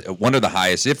highest, one of the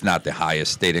highest, if not the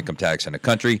highest, state income tax in the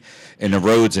country, and the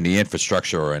roads and the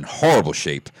infrastructure are in horrible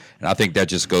shape. And I think that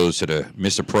just goes to the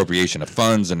misappropriation of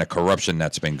funds and the corruption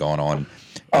that's been going on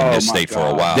in this state for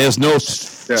a while. There's no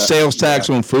sales tax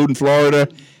on food in Florida.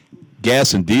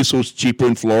 Gas and diesel's cheaper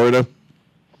in Florida.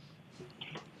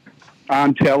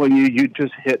 I'm telling you, you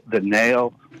just hit the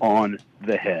nail on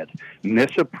the head.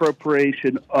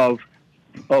 Misappropriation of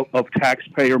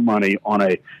taxpayer money on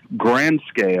a grand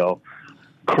scale,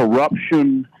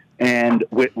 corruption, and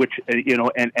which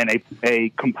and a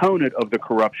component of the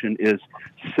corruption is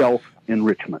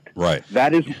self-enrichment. Right.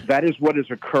 That is what is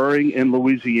occurring in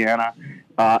Louisiana,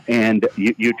 and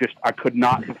I could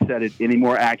not have said it any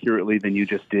more accurately than you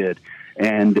just did.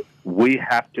 And we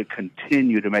have to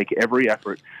continue to make every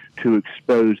effort to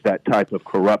expose that type of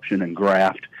corruption and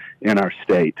graft in our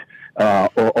state,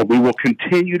 or we will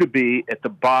continue to be at the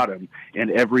bottom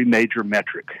in every major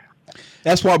metric.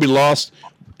 That's why we lost.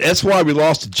 That's why we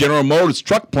lost the General Motors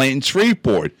truck plant in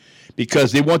Shreveport,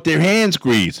 because they want their hands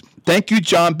greased. Thank you,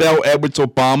 John Bell Edwards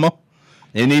Obama,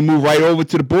 and they moved right over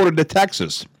to the border to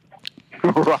Texas.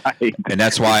 Right. And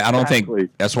that's why I don't think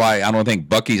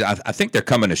Buc-ee's. I think they're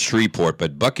coming to Shreveport,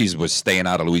 but Buc-ee's was staying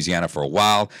out of Louisiana for a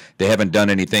while. They haven't done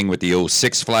anything with the old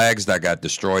Six Flags that got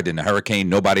destroyed in the hurricane.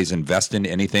 Nobody's investing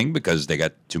anything because they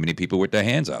got too many people with their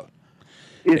hands out.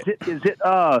 Is it?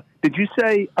 Did you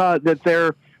say that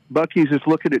their Buc-ee's is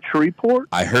looking at Shreveport?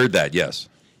 I heard that. Yes.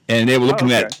 And they were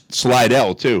looking at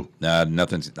Slidell too.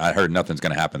 Nothing's. I heard nothing's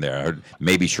going to happen there. I heard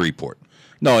maybe Shreveport.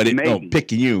 No,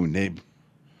 Picayune.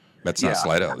 That's not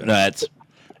Slidell. No, that's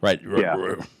right.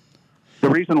 Yeah. The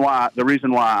reason why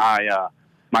I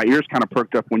my ears kind of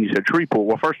perked up when you said Shreveport.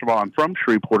 Well, first of all, I'm from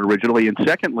Shreveport originally, and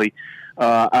secondly,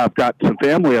 I've got some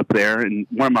family up there, and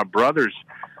one of my brothers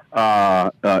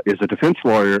is a defense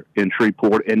lawyer in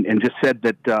Shreveport, and just said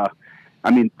that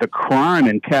the crime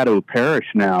in Caddo Parish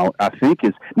now, I think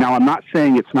is now. I'm not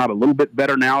saying it's not a little bit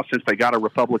better now since they got a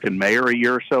Republican mayor a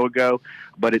year or so ago,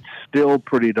 but it's still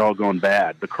pretty doggone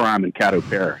bad. The crime in Caddo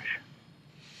Parish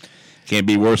can't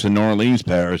be worse than New Orleans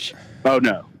Parish. Oh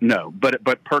no, but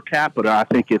per capita, I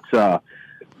think it's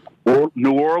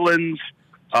New Orleans,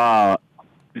 Caddo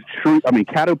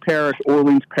Parish,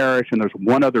 Orleans Parish, and there's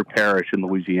one other parish in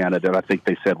Louisiana that I think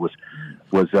they said was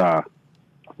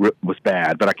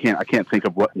bad, but I can't think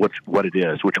of which one it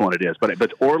is.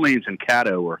 But Orleans and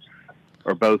Caddo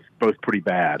are both pretty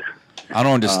bad. I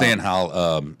don't understand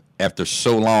how after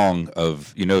so long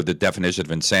of the definition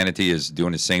of insanity is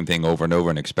doing the same thing over and over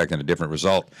and expecting a different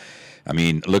result. I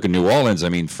mean, look at New Orleans. I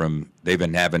mean, they've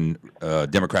been having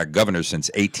Democrat governors since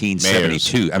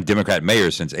 1872. Democrat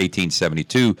mayors since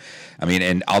 1872. I mean,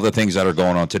 and all the things that are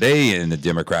going on today in the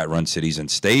Democrat-run cities and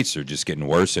states are just getting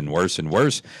worse and worse and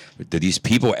worse. Are these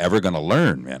people ever going to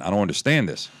learn, man? I don't understand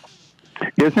this.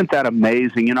 Isn't that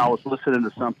amazing? I was listening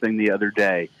to something the other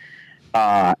day,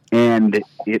 and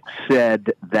it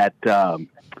said that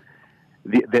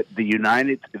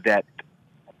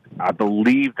I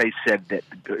believe they said that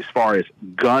as far as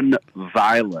gun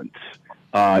violence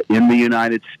in the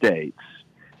United States,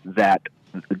 that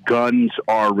guns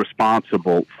are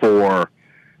responsible for,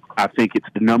 I think it's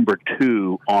number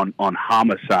 2 on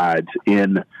homicides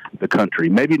in the country,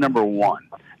 maybe number 1.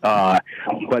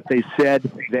 But they said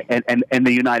that, and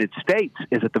the United States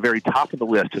is at the very top of the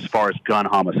list as far as gun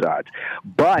homicides.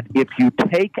 But if you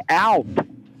take out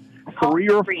 3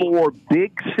 or 4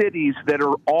 big cities that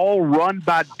are all run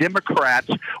by Democrats,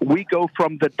 we go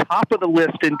from the top of the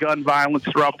list in gun violence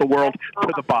throughout the world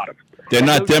to the bottom. They're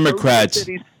not Democrats. Those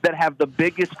cities that have the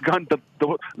biggest the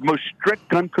most strict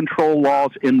gun control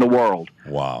laws in the world.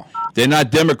 Wow. They're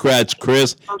not Democrats,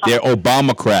 Chris. They're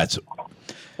Obamacrats.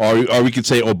 Or we could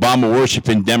say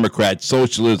Obama-worshiping Democrats,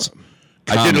 socialists.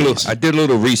 I did a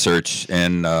little research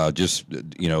and just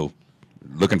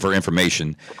looking for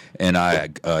information, and I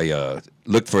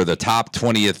looked for the top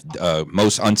 20th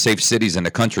most unsafe cities in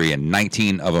the country, and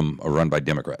 19 of them are run by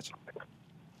Democrats.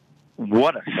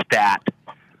 What a stat!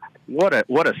 What a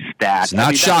stat! It's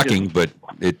not shocking, but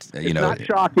it's not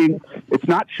shocking. It's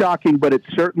not shocking, but it's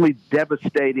certainly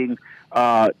devastating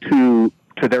to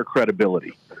their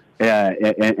credibility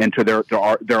and to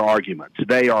their arguments.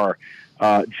 They are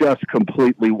just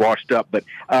completely washed up. But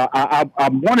I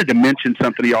wanted to mention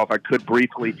something to y'all, if I could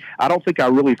briefly. I don't think I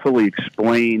really fully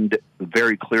explained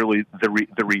very clearly the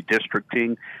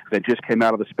redistricting that just came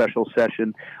out of the special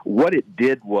session. What it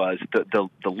did was the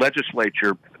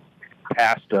legislature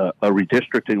passed a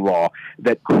redistricting law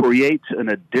that creates an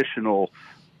additional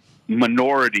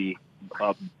minority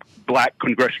black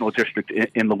congressional district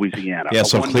in Louisiana. Yeah,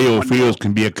 so Cleo Fields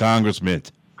can be a congressman.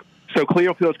 So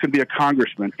Cleo Fields can be a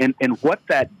congressman, and what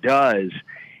that does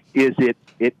is it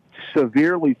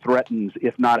severely threatens,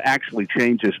 if not actually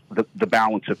changes, the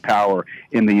balance of power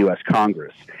in the U.S.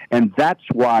 Congress. And that's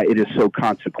why it is so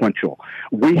consequential.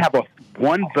 We have a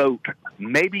 1 vote,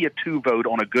 maybe a 2 vote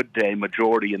on a good day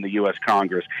majority in the U.S.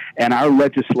 Congress, and our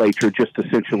legislature just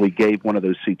essentially gave one of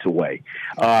those seats away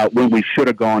when we should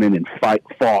have gone in and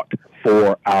fought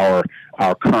for our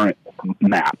current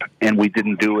map, and we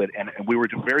didn't do it, and we were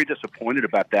very disappointed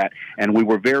about that, and we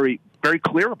were very, very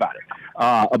clear about it,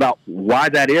 about why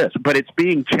that is. But it's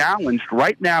being challenged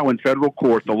right now in federal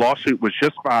court. The lawsuit was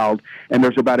just filed, and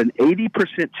there's about an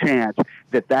 80% chance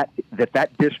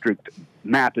that district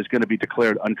map is going to be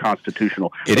declared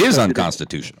unconstitutional. It is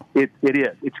unconstitutional. It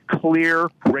is. It's clear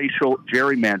racial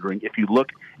gerrymandering if you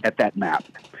look at that map.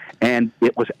 And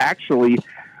it was actually...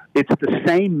 It's the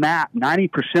same map.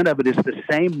 90% of it is the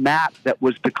same map that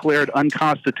was declared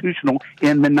unconstitutional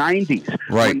in the 90s.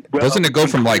 Right. Doesn't it go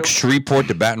from like Shreveport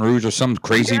to Baton Rouge or some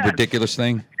crazy, ridiculous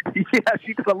thing? Yes,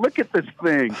 you got to look at this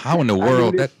thing. How in the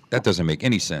world? That doesn't make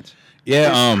any sense.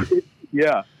 Yeah.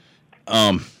 Yeah.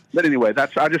 But anyway,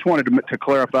 I just wanted to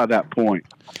clarify that point.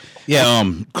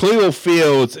 Yeah. Cleo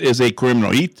Fields is a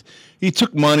criminal. He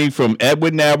took money from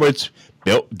Edwin Edwards,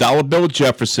 Dollar Bill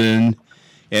Jefferson,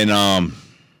 and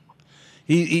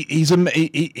He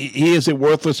is a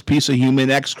worthless piece of human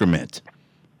excrement.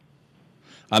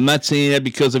 I'm not saying that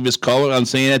because of his color. I'm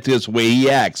saying that because the way he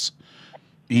acts.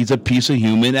 He's a piece of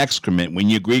human excrement.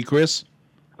 Wouldn't you agree, Chris?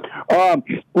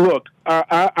 Look,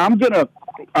 I'm doing everything.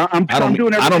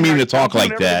 I don't mean to talk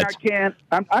like that.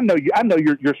 I know you. I know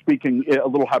you're speaking a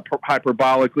little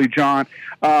hyperbolically, John.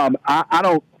 I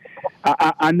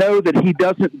know that he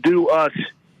doesn't do us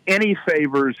any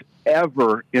favors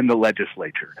ever in the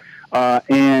legislature.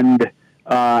 And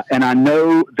I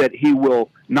know that he will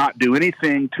not do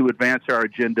anything to advance our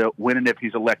agenda when and if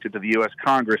he's elected to the U.S.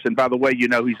 Congress. And by the way,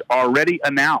 he's already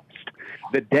announced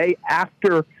the day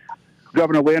after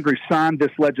Governor Landry signed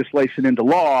this legislation into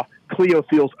law, Cleo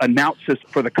Fields announces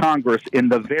for the Congress in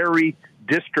the very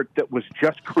district that was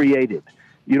just created.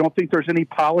 You don't think there's any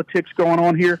politics going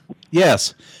on here?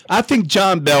 Yes. I think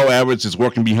John Bel Edwards is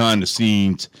working behind the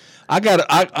scenes. I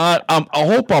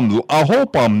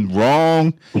hope I'm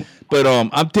wrong, but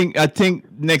I think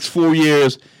next 4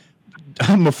 years,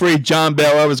 I'm afraid John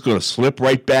Bel Edwards is going to slip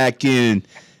right back in.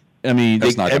 I mean,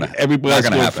 everybody's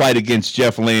going to fight against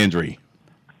Jeff Landry.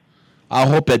 I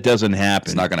hope that doesn't happen.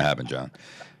 It's not going to happen, John.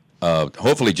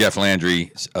 Hopefully, Jeff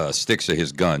Landry sticks to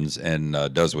his guns and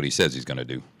does what he says he's going to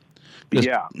do.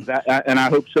 Yeah, and I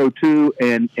hope so too.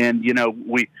 And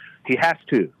he has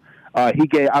to. He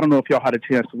gave. I don't know if y'all had a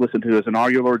chance to listen to his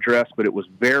inaugural address, but it was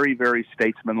very, very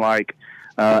statesmanlike.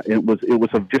 It was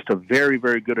just a very,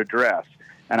 very good address,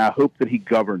 and I hope that he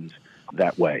governs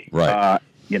that way. Right.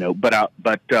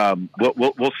 But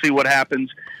we'll see what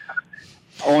happens.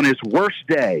 On his worst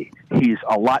day, he's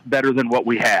a lot better than what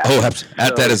we had. Oh,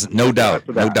 that is no doubt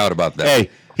about that. Hey,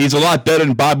 he's a lot better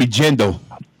than Bobby Jindal.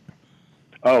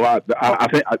 Oh, I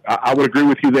think I would agree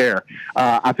with you there.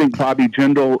 I think Bobby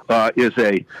Jindal is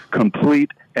a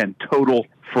complete and total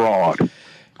fraud.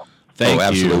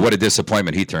 Absolutely. What a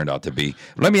disappointment he turned out to be.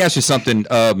 Let me ask you something.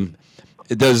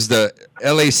 Does the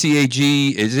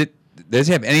LACAG, does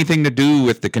it have anything to do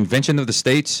with the Convention of the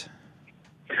States?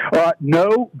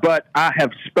 No, but I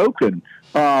have spoken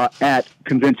at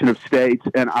Convention of States,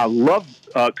 and I love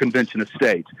Convention of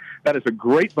States. That is a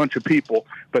great bunch of people,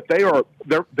 but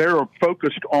they're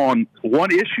focused on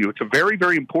one issue. It's a very,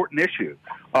 very important issue,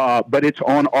 but it's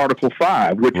on Article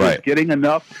 5, which is getting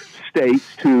enough states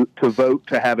to vote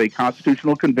to have a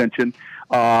constitutional convention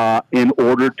in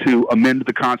order to amend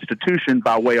the Constitution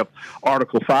by way of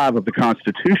Article 5 of the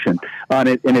Constitution, and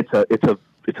it's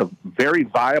a very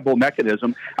viable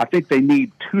mechanism. I think they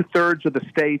need 2/3 of the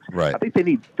states. Right. I think they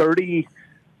need 30.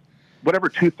 Whatever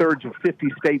 2/3 of 50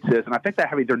 states is, and I think they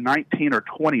have either 19 or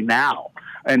 20 now,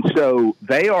 and so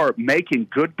they are making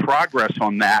good progress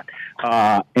on that.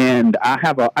 And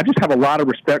I just have a lot of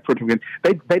respect for them.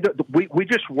 We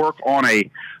just work on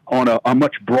a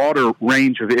much broader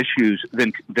range of issues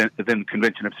than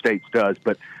Convention of States does,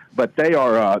 but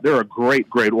they're a great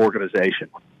organization.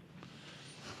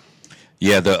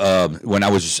 Yeah, when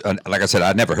I was, like I said,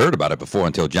 I'd never heard about it before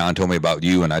until John told me about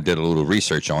you, and I did a little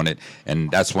research on it, and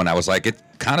that's when I was like, it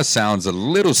kind of sounds a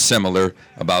little similar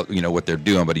about what they're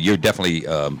doing, but you're definitely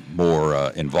more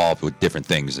involved with different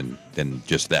things than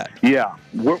just that. Yeah,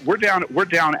 we're down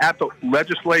at the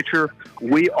legislature.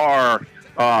 We are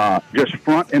just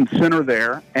front and center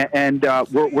there, and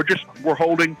we're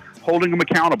holding holding them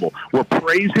accountable. We're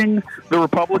praising the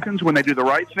Republicans when they do the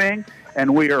right thing,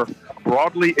 and we are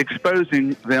broadly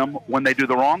exposing them when they do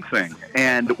the wrong thing.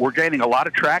 And we're gaining a lot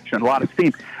of traction, a lot of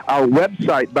steam. Our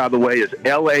website, by the way, is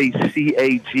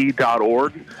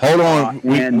lacag.org. Hold on.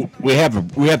 We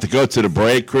have to go to the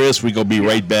break, Chris. We're going to be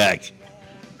right back.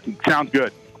 Sounds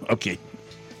good. Okay.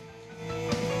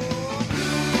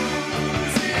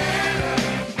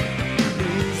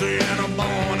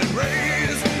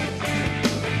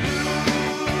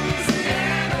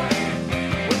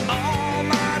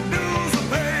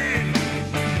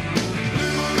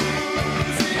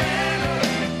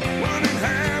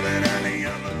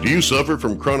 Do you suffer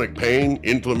from chronic pain,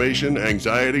 inflammation,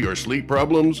 anxiety, or sleep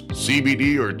problems?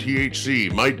 CBD or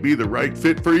THC might be the right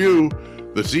fit for you.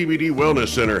 The CBD Wellness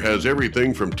Center has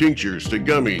everything from tinctures to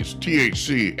gummies,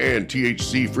 THC, and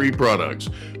THC-free products.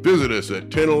 Visit us at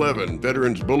 1011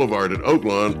 Veterans Boulevard at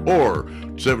Oaklawn or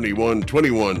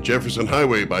 7121 Jefferson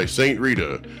Highway by St.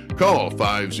 Rita. Call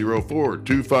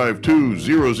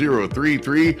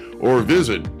 504-252-0033 or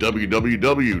visit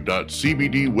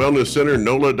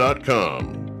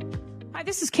www.cbdwellnesscenternola.com. Hi,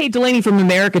 this is Kate Delaney from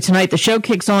America Tonight. The show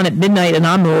kicks on at midnight, and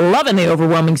I'm loving the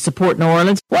overwhelming support in New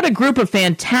Orleans. What a group of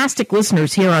fantastic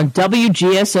listeners here on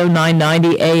WGSO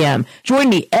 990 AM. Join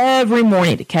me every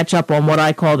morning to catch up on what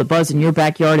I call the buzz in your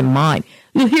backyard and mine.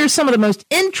 You'll hear some of the most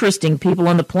interesting people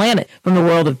on the planet from the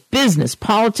world of business,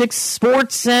 politics,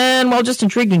 sports, and, well, just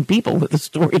intriguing people with a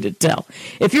story to tell.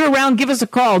 If you're around, give us a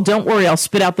call. Don't worry, I'll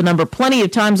spit out the number plenty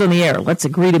of times on the air. Let's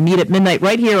agree to meet at midnight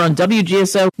right here on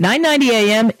WGSO 990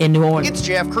 AM in New Orleans. It's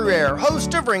Jeff Cruere,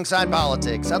 host of Ringside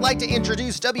Politics. I'd like to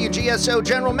introduce WGSO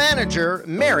General Manager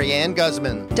Mary Ann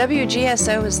Guzman.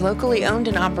 WGSO is locally owned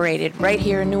and operated right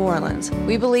here in New Orleans.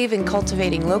 We believe in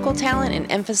cultivating local talent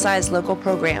and emphasize local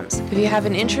programs. If you have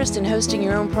an interest in hosting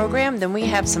your own program, then we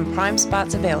have some prime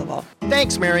spots available.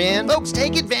 Thanks, Marianne. Folks,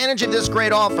 take advantage of this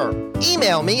great offer.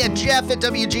 Email me at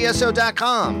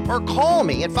jeff@wgso.com or call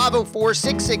me at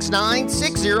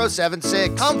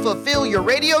 504-669-6076. Come fulfill your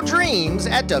radio dreams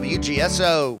at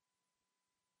WGSO.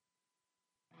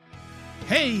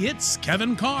 Hey, it's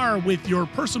Kevin Carr with your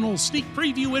personal sneak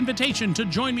preview invitation to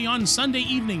join me on Sunday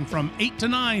evening from 8 to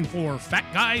 9 for Fat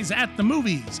Guys at the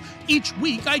Movies. Each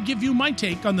week, I give you my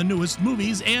take on the newest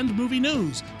movies and movie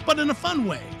news, but in a fun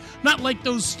way. Not like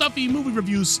those stuffy movie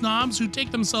review snobs who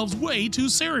take themselves way too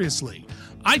seriously.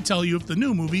 I tell you if the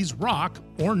new movies rock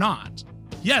or not.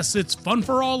 Yes, it's fun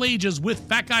for all ages with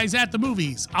Fat Guys at the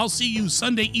Movies. I'll see you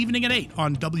Sunday evening at 8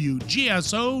 on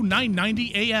WGSO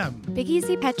 990 AM. Big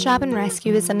Easy Pet Shop and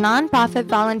Rescue is a nonprofit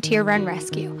volunteer-run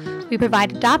rescue. We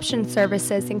provide adoption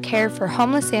services and care for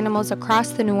homeless animals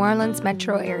across the New Orleans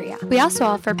metro area. We also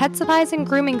offer pet supplies and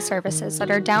grooming services at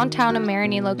our downtown and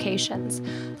Marigny locations.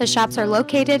 The shops are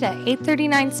located at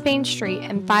 839 Spain Street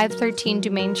and 513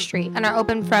 Dumaine Street and are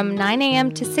open from 9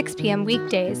 a.m. to 6 p.m.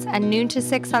 weekdays and noon to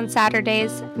 6 on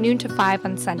Saturdays, noon to 5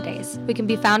 on Sundays. We can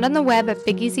be found on the web at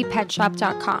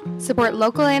BigEasyPetShop.com. Support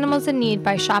local animals in need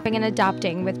by shopping and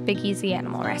adopting with Big Easy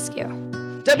Animal Rescue.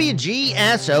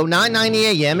 WGSO 990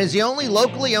 AM is the only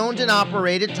locally owned and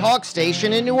operated talk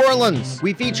station in New Orleans.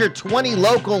 We feature 20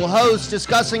 local hosts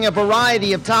discussing a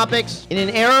variety of topics. In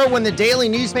an era when the daily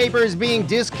newspaper is being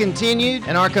discontinued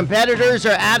and our competitors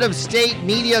are out-of-state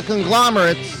media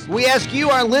conglomerates, we ask you,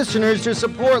 our listeners, to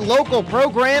support local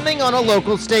programming on a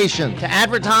local station. To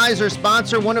advertise or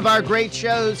sponsor one of our great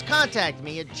shows, contact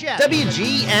me at Jeff.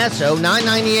 WGSO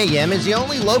 990 AM is the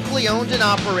only locally owned and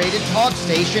operated talk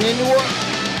station in New Orleans.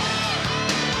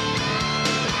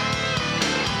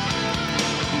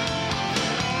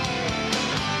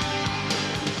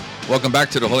 Welcome back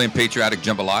to the Holy and Patriotic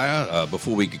Jambalaya.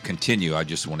 Before we continue, I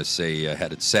just want to say I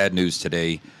had sad news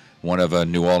today. One of a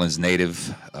New Orleans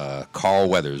native, Carl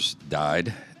Weathers,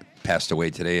 died, passed away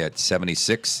today at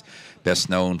 76. Best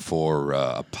known for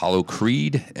Apollo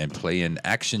Creed and playing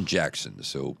Action Jackson.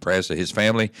 So prayers to his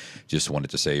family. Just wanted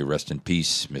to say rest in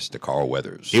peace, Mr. Carl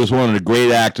Weathers. He was one of the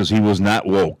great actors. He was not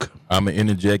woke. I'm going to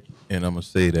interject, and I'm going to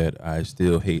say that I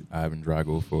still hate Ivan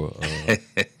Drago for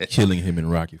killing him in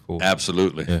Rocky IV.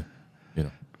 Absolutely. Yeah, you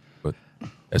know, but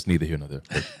that's neither here nor there.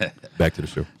 Back to the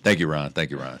show. Thank you, Ron.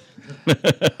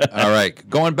 All right.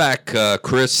 Going back,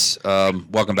 Chris,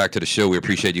 welcome back to the show. We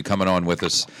appreciate you coming on with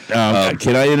us.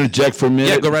 Can I interject for a minute?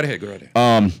 Yeah, go right ahead.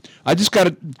 I just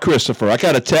got Christopher, I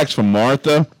got a text from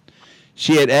Martha.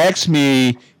 She had asked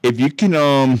me if you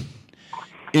can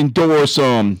endorse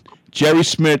Jerry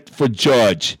Smith for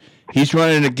judge. He's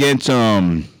running against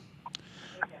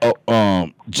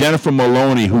Jennifer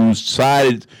Maloney, who's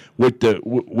sided with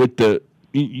the.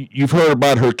 You've heard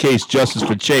about her case, Justice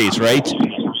for Chase, right?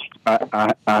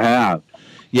 I have.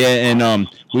 Yeah, and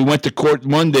we went to court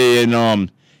Monday, and Martha's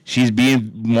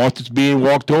being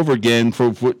walked over again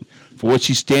for what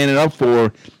she's standing up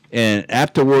for. And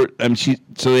afterward,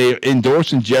 so they're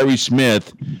endorsing Jerry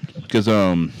Smith because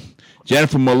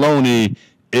Jennifer Maloney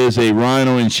is a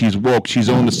rhino and she's woke. She's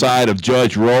on the side of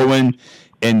Judge Rowan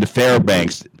and the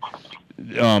Fairbanks.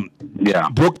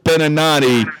 Brooke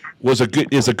Beninati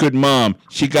is a good mom.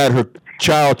 She got her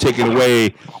child taken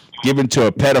away, given to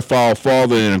a pedophile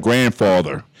father and a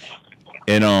grandfather.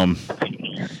 And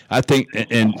I think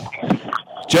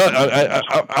Judge,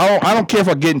 I don't care if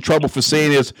I get in trouble for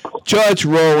saying this. Judge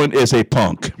Rowan is a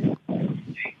punk.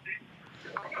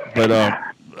 But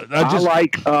I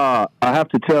have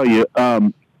to tell you,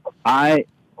 I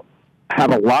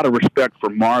have a lot of respect for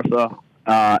Martha,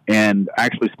 and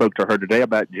actually spoke to her today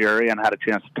about Jerry, and had a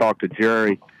chance to talk to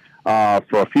Jerry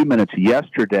for a few minutes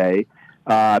yesterday.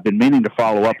 I've been meaning to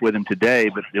follow up with him today,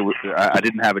 but I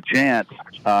didn't have a chance.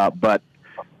 But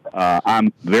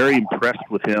I'm very impressed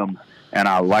with him, and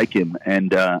I like him,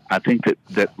 and I think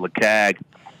that LeCag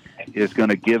is going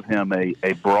to give him a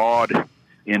broad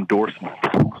endorsement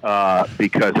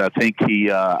because I think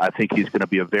he's going to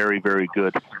be a very, very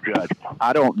good judge.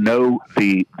 I don't know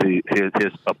his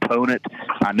opponent.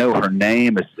 I know her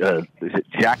name is it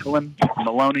Jacqueline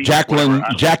Maloney?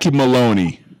 Jackie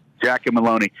Maloney. Jackie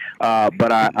Maloney.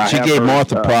 But she gave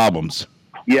Martha problems.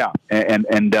 Yeah,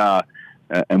 and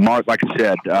Martha, like I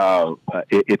said,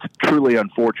 it's truly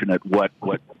unfortunate what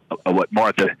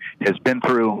Martha has been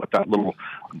through, what that little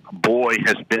boy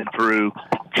has been through,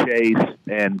 Chase,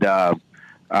 and I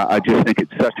just think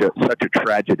it's such a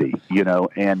tragedy,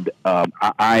 And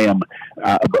I am,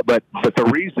 but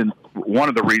the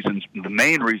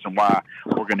main reason why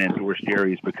we're going to endorse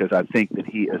Jerry is because I think that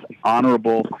he is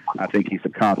honorable. I think he's a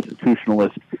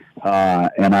constitutionalist,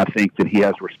 and I think that he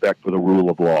has respect for the rule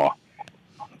of law.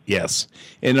 Yes,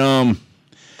 and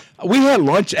we had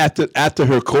lunch after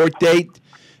her court date,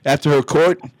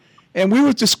 and we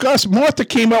were discussing. Martha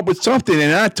came up with something,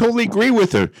 and I totally agree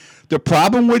with her. The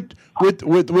problem with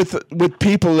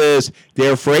people is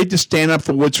they're afraid to stand up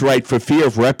for what's right for fear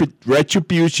of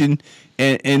retribution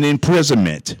and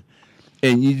imprisonment.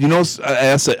 And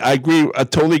I agree. I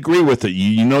totally agree with her.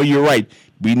 You're right.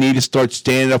 We need to start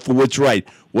standing up for what's right.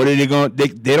 What are they going?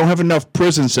 They don't have enough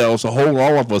prison cells to hold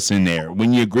all of us in there.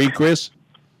 Wouldn't you agree, Chris?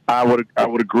 I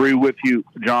would agree with you,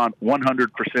 John,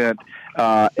 100%.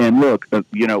 And look,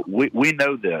 we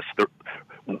know this.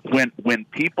 When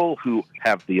people who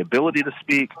have the ability to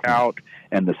speak out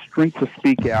and the strength to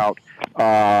speak out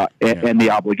and the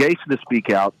obligation to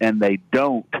speak out, and they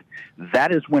don't,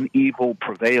 that is when evil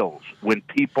prevails, when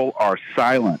people are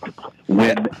silent,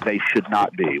 when they should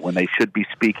not be, when they should be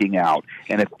speaking out.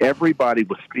 And if everybody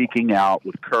was speaking out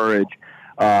with courage,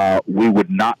 we would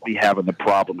not be having the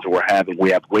problems we're having. We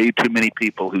have way too many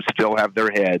people who still have their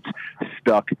heads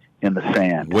stuck in the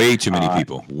sand. Way too many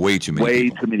people. Too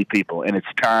many people. And it's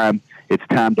time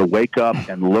to wake up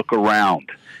and look around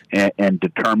and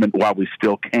determine while we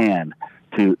still can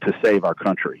to save our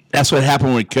country. That's what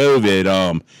happened with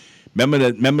COVID. Remember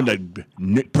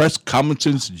the press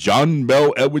conference? John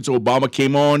Bell Edwards Obama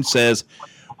came on, says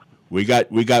we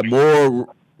got more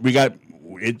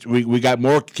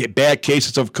bad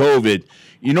cases of COVID.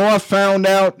 I found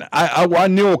out. I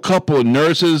knew a couple of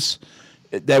nurses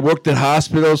that worked in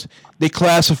hospitals. They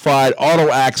classified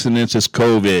auto accidents as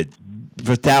COVID.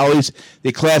 Fatalities,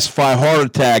 they classify heart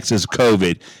attacks as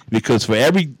COVID, because for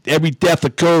every death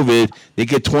of COVID, they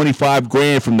get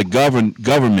 $25,000 from the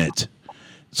government.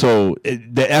 So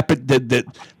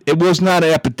it was not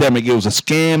an epidemic; it was a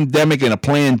scamdemic and a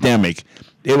plandemic.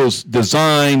 It was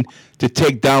designed to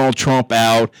take Donald Trump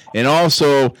out, and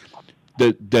also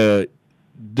the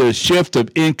shift of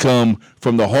income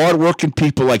from the hardworking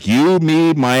people like you,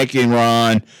 me, Mike, and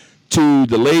Ron, to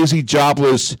the lazy,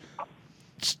 jobless,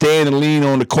 stand and lean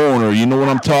on the corner. You know what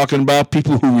I'm talking about?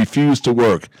 People who refuse to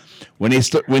work. When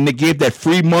they gave that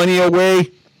free money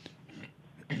away,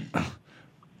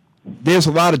 there's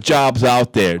a lot of jobs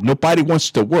out there. Nobody wants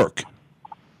to work.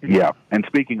 Yeah, and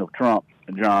speaking of Trump,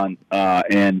 John,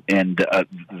 and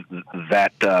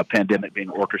that pandemic being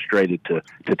orchestrated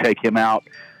to take him out,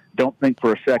 don't think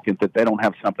for a second that they don't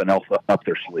have something else up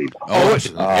their sleeve.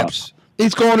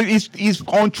 He's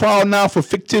on trial now for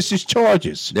fictitious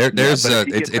charges.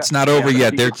 It's not over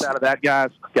yet. If he gets out of that, guys,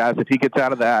 if he gets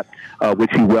out of that, which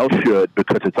he well should,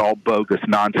 because it's all bogus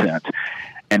nonsense,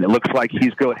 and it looks like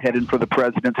he's heading for the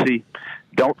presidency,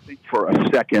 don't think for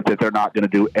a second that they're not going to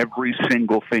do every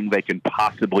single thing they can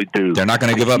possibly do. They're not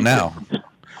going to give up now.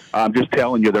 I'm just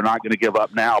telling you, they're not going to give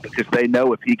up now because they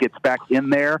know if he gets back in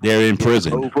there, they're in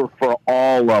prison. It's over for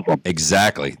all of them.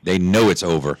 Exactly. They know it's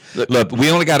over. Look, we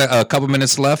only got a couple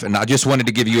minutes left, and I just wanted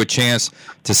to give you a chance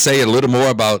to say a little more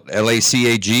about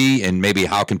LACAG and maybe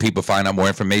how can people find out more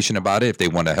information about it if they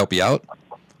want to help you out.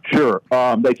 Sure.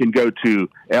 They can go to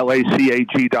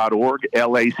lacag.org,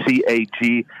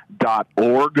 lacag.org.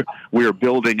 We are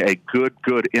building a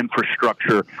good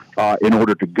infrastructure in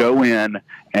order to go in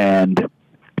and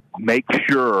make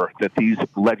sure that these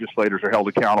legislators are held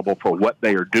accountable for what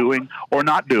they are doing or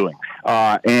not doing.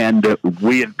 And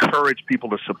we encourage people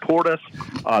to support us.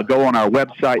 Go on our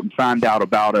website and find out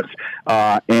about us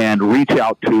and reach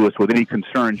out to us with any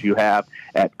concerns you have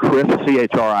at Chris,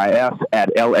 C-H-R-I-S,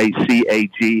 at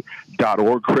LACAG.org,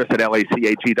 Chris at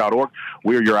LACAG.org.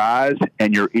 We're your eyes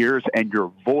and your ears and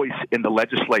your voice in the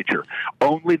legislature.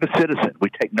 Only the citizen.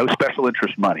 We take no special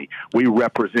interest money. We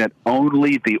represent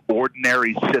only the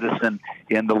ordinary citizen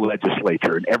in the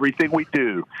legislature. And everything we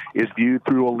do is viewed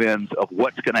through a lens of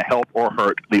what's going to help or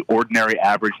hurt the ordinary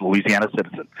average Louisiana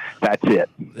citizen. That's it.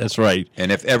 That's right. And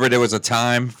if ever there was a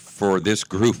time for this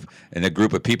group and a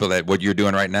group of people that what you're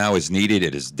doing right now is needed,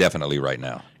 it is definitely right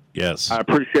now. Yes. I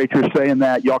appreciate you saying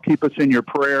that. Y'all keep us in your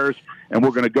prayers, and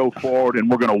we're going to go forward, and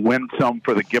we're going to win some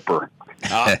for the Gipper.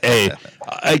 Hey,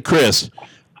 Chris,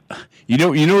 you know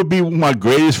would be my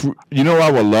greatest,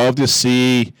 I would love to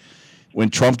see when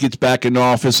Trump gets back in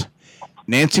office,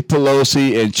 Nancy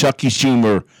Pelosi and Chucky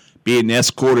Schumer being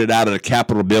escorted out of the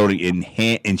Capitol building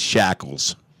in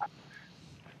shackles.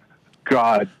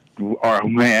 God, oh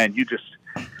man, you just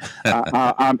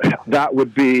that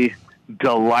would be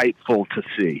delightful to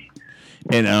see.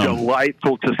 And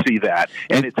delightful to see that.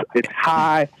 And it's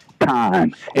high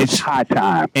time. It's high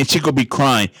time. And she gonna be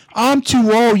crying, I'm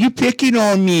too old, you picking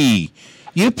on me.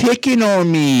 You're picking on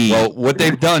me. Well, what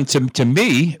they've done to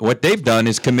me, what they've done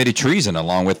is committed treason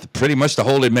along with pretty much the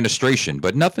whole administration,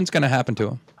 but nothing's going to happen to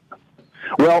them.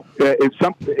 Well, the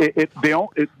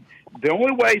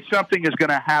only way something is going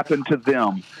to happen to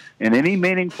them in any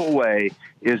meaningful way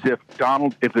is if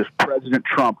President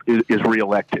Trump is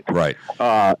reelected. Right.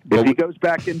 If he goes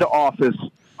back into office,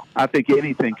 I think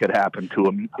anything could happen to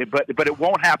him, but it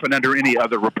won't happen under any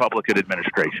other Republican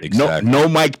administration. Exactly. No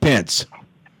Mike Pence.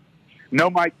 No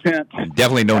Mike Pence.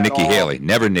 Definitely no Nikki Haley.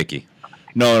 Never Nikki.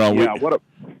 No. Yeah, what a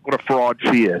fraud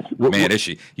she is. Man, is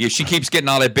she? Yeah, she keeps getting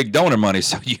all that big donor money,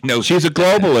 so she's a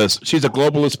globalist. She's a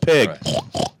globalist pig. Right.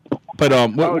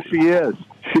 But she is.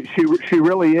 She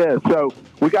really is. So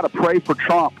we got to pray for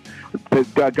Trump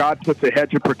that God puts a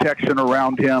hedge of protection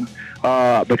around him,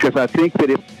 because I think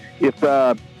that if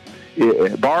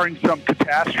barring some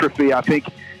catastrophe, I think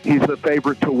he's the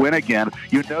favorite to win again.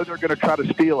 You know they're going to try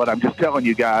to steal it. I'm just telling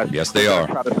you guys. Yes, they are.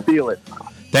 Try to steal it.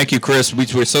 Thank you, Chris.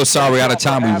 We're so sorry we're out of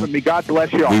time. Having me. God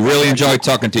bless you all. We really enjoyed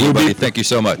talking to you, buddy. Thank you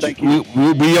so much. Thank you.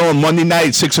 We'll be on Monday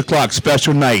night, 6 o'clock,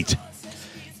 special night.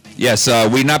 Yes,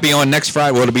 we'll not be on next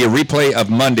Friday. Well, it'll be a replay of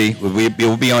Monday.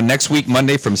 We'll be on next week,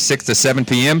 Monday, from 6 to 7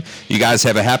 p.m. You guys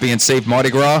have a happy and safe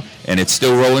Mardi Gras, and it's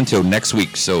still rolling till next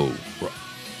week. So,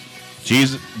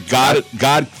 Jesus,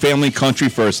 God, family, country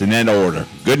first, in that order.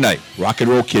 Good night. Rock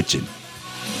and Roll Kitchen.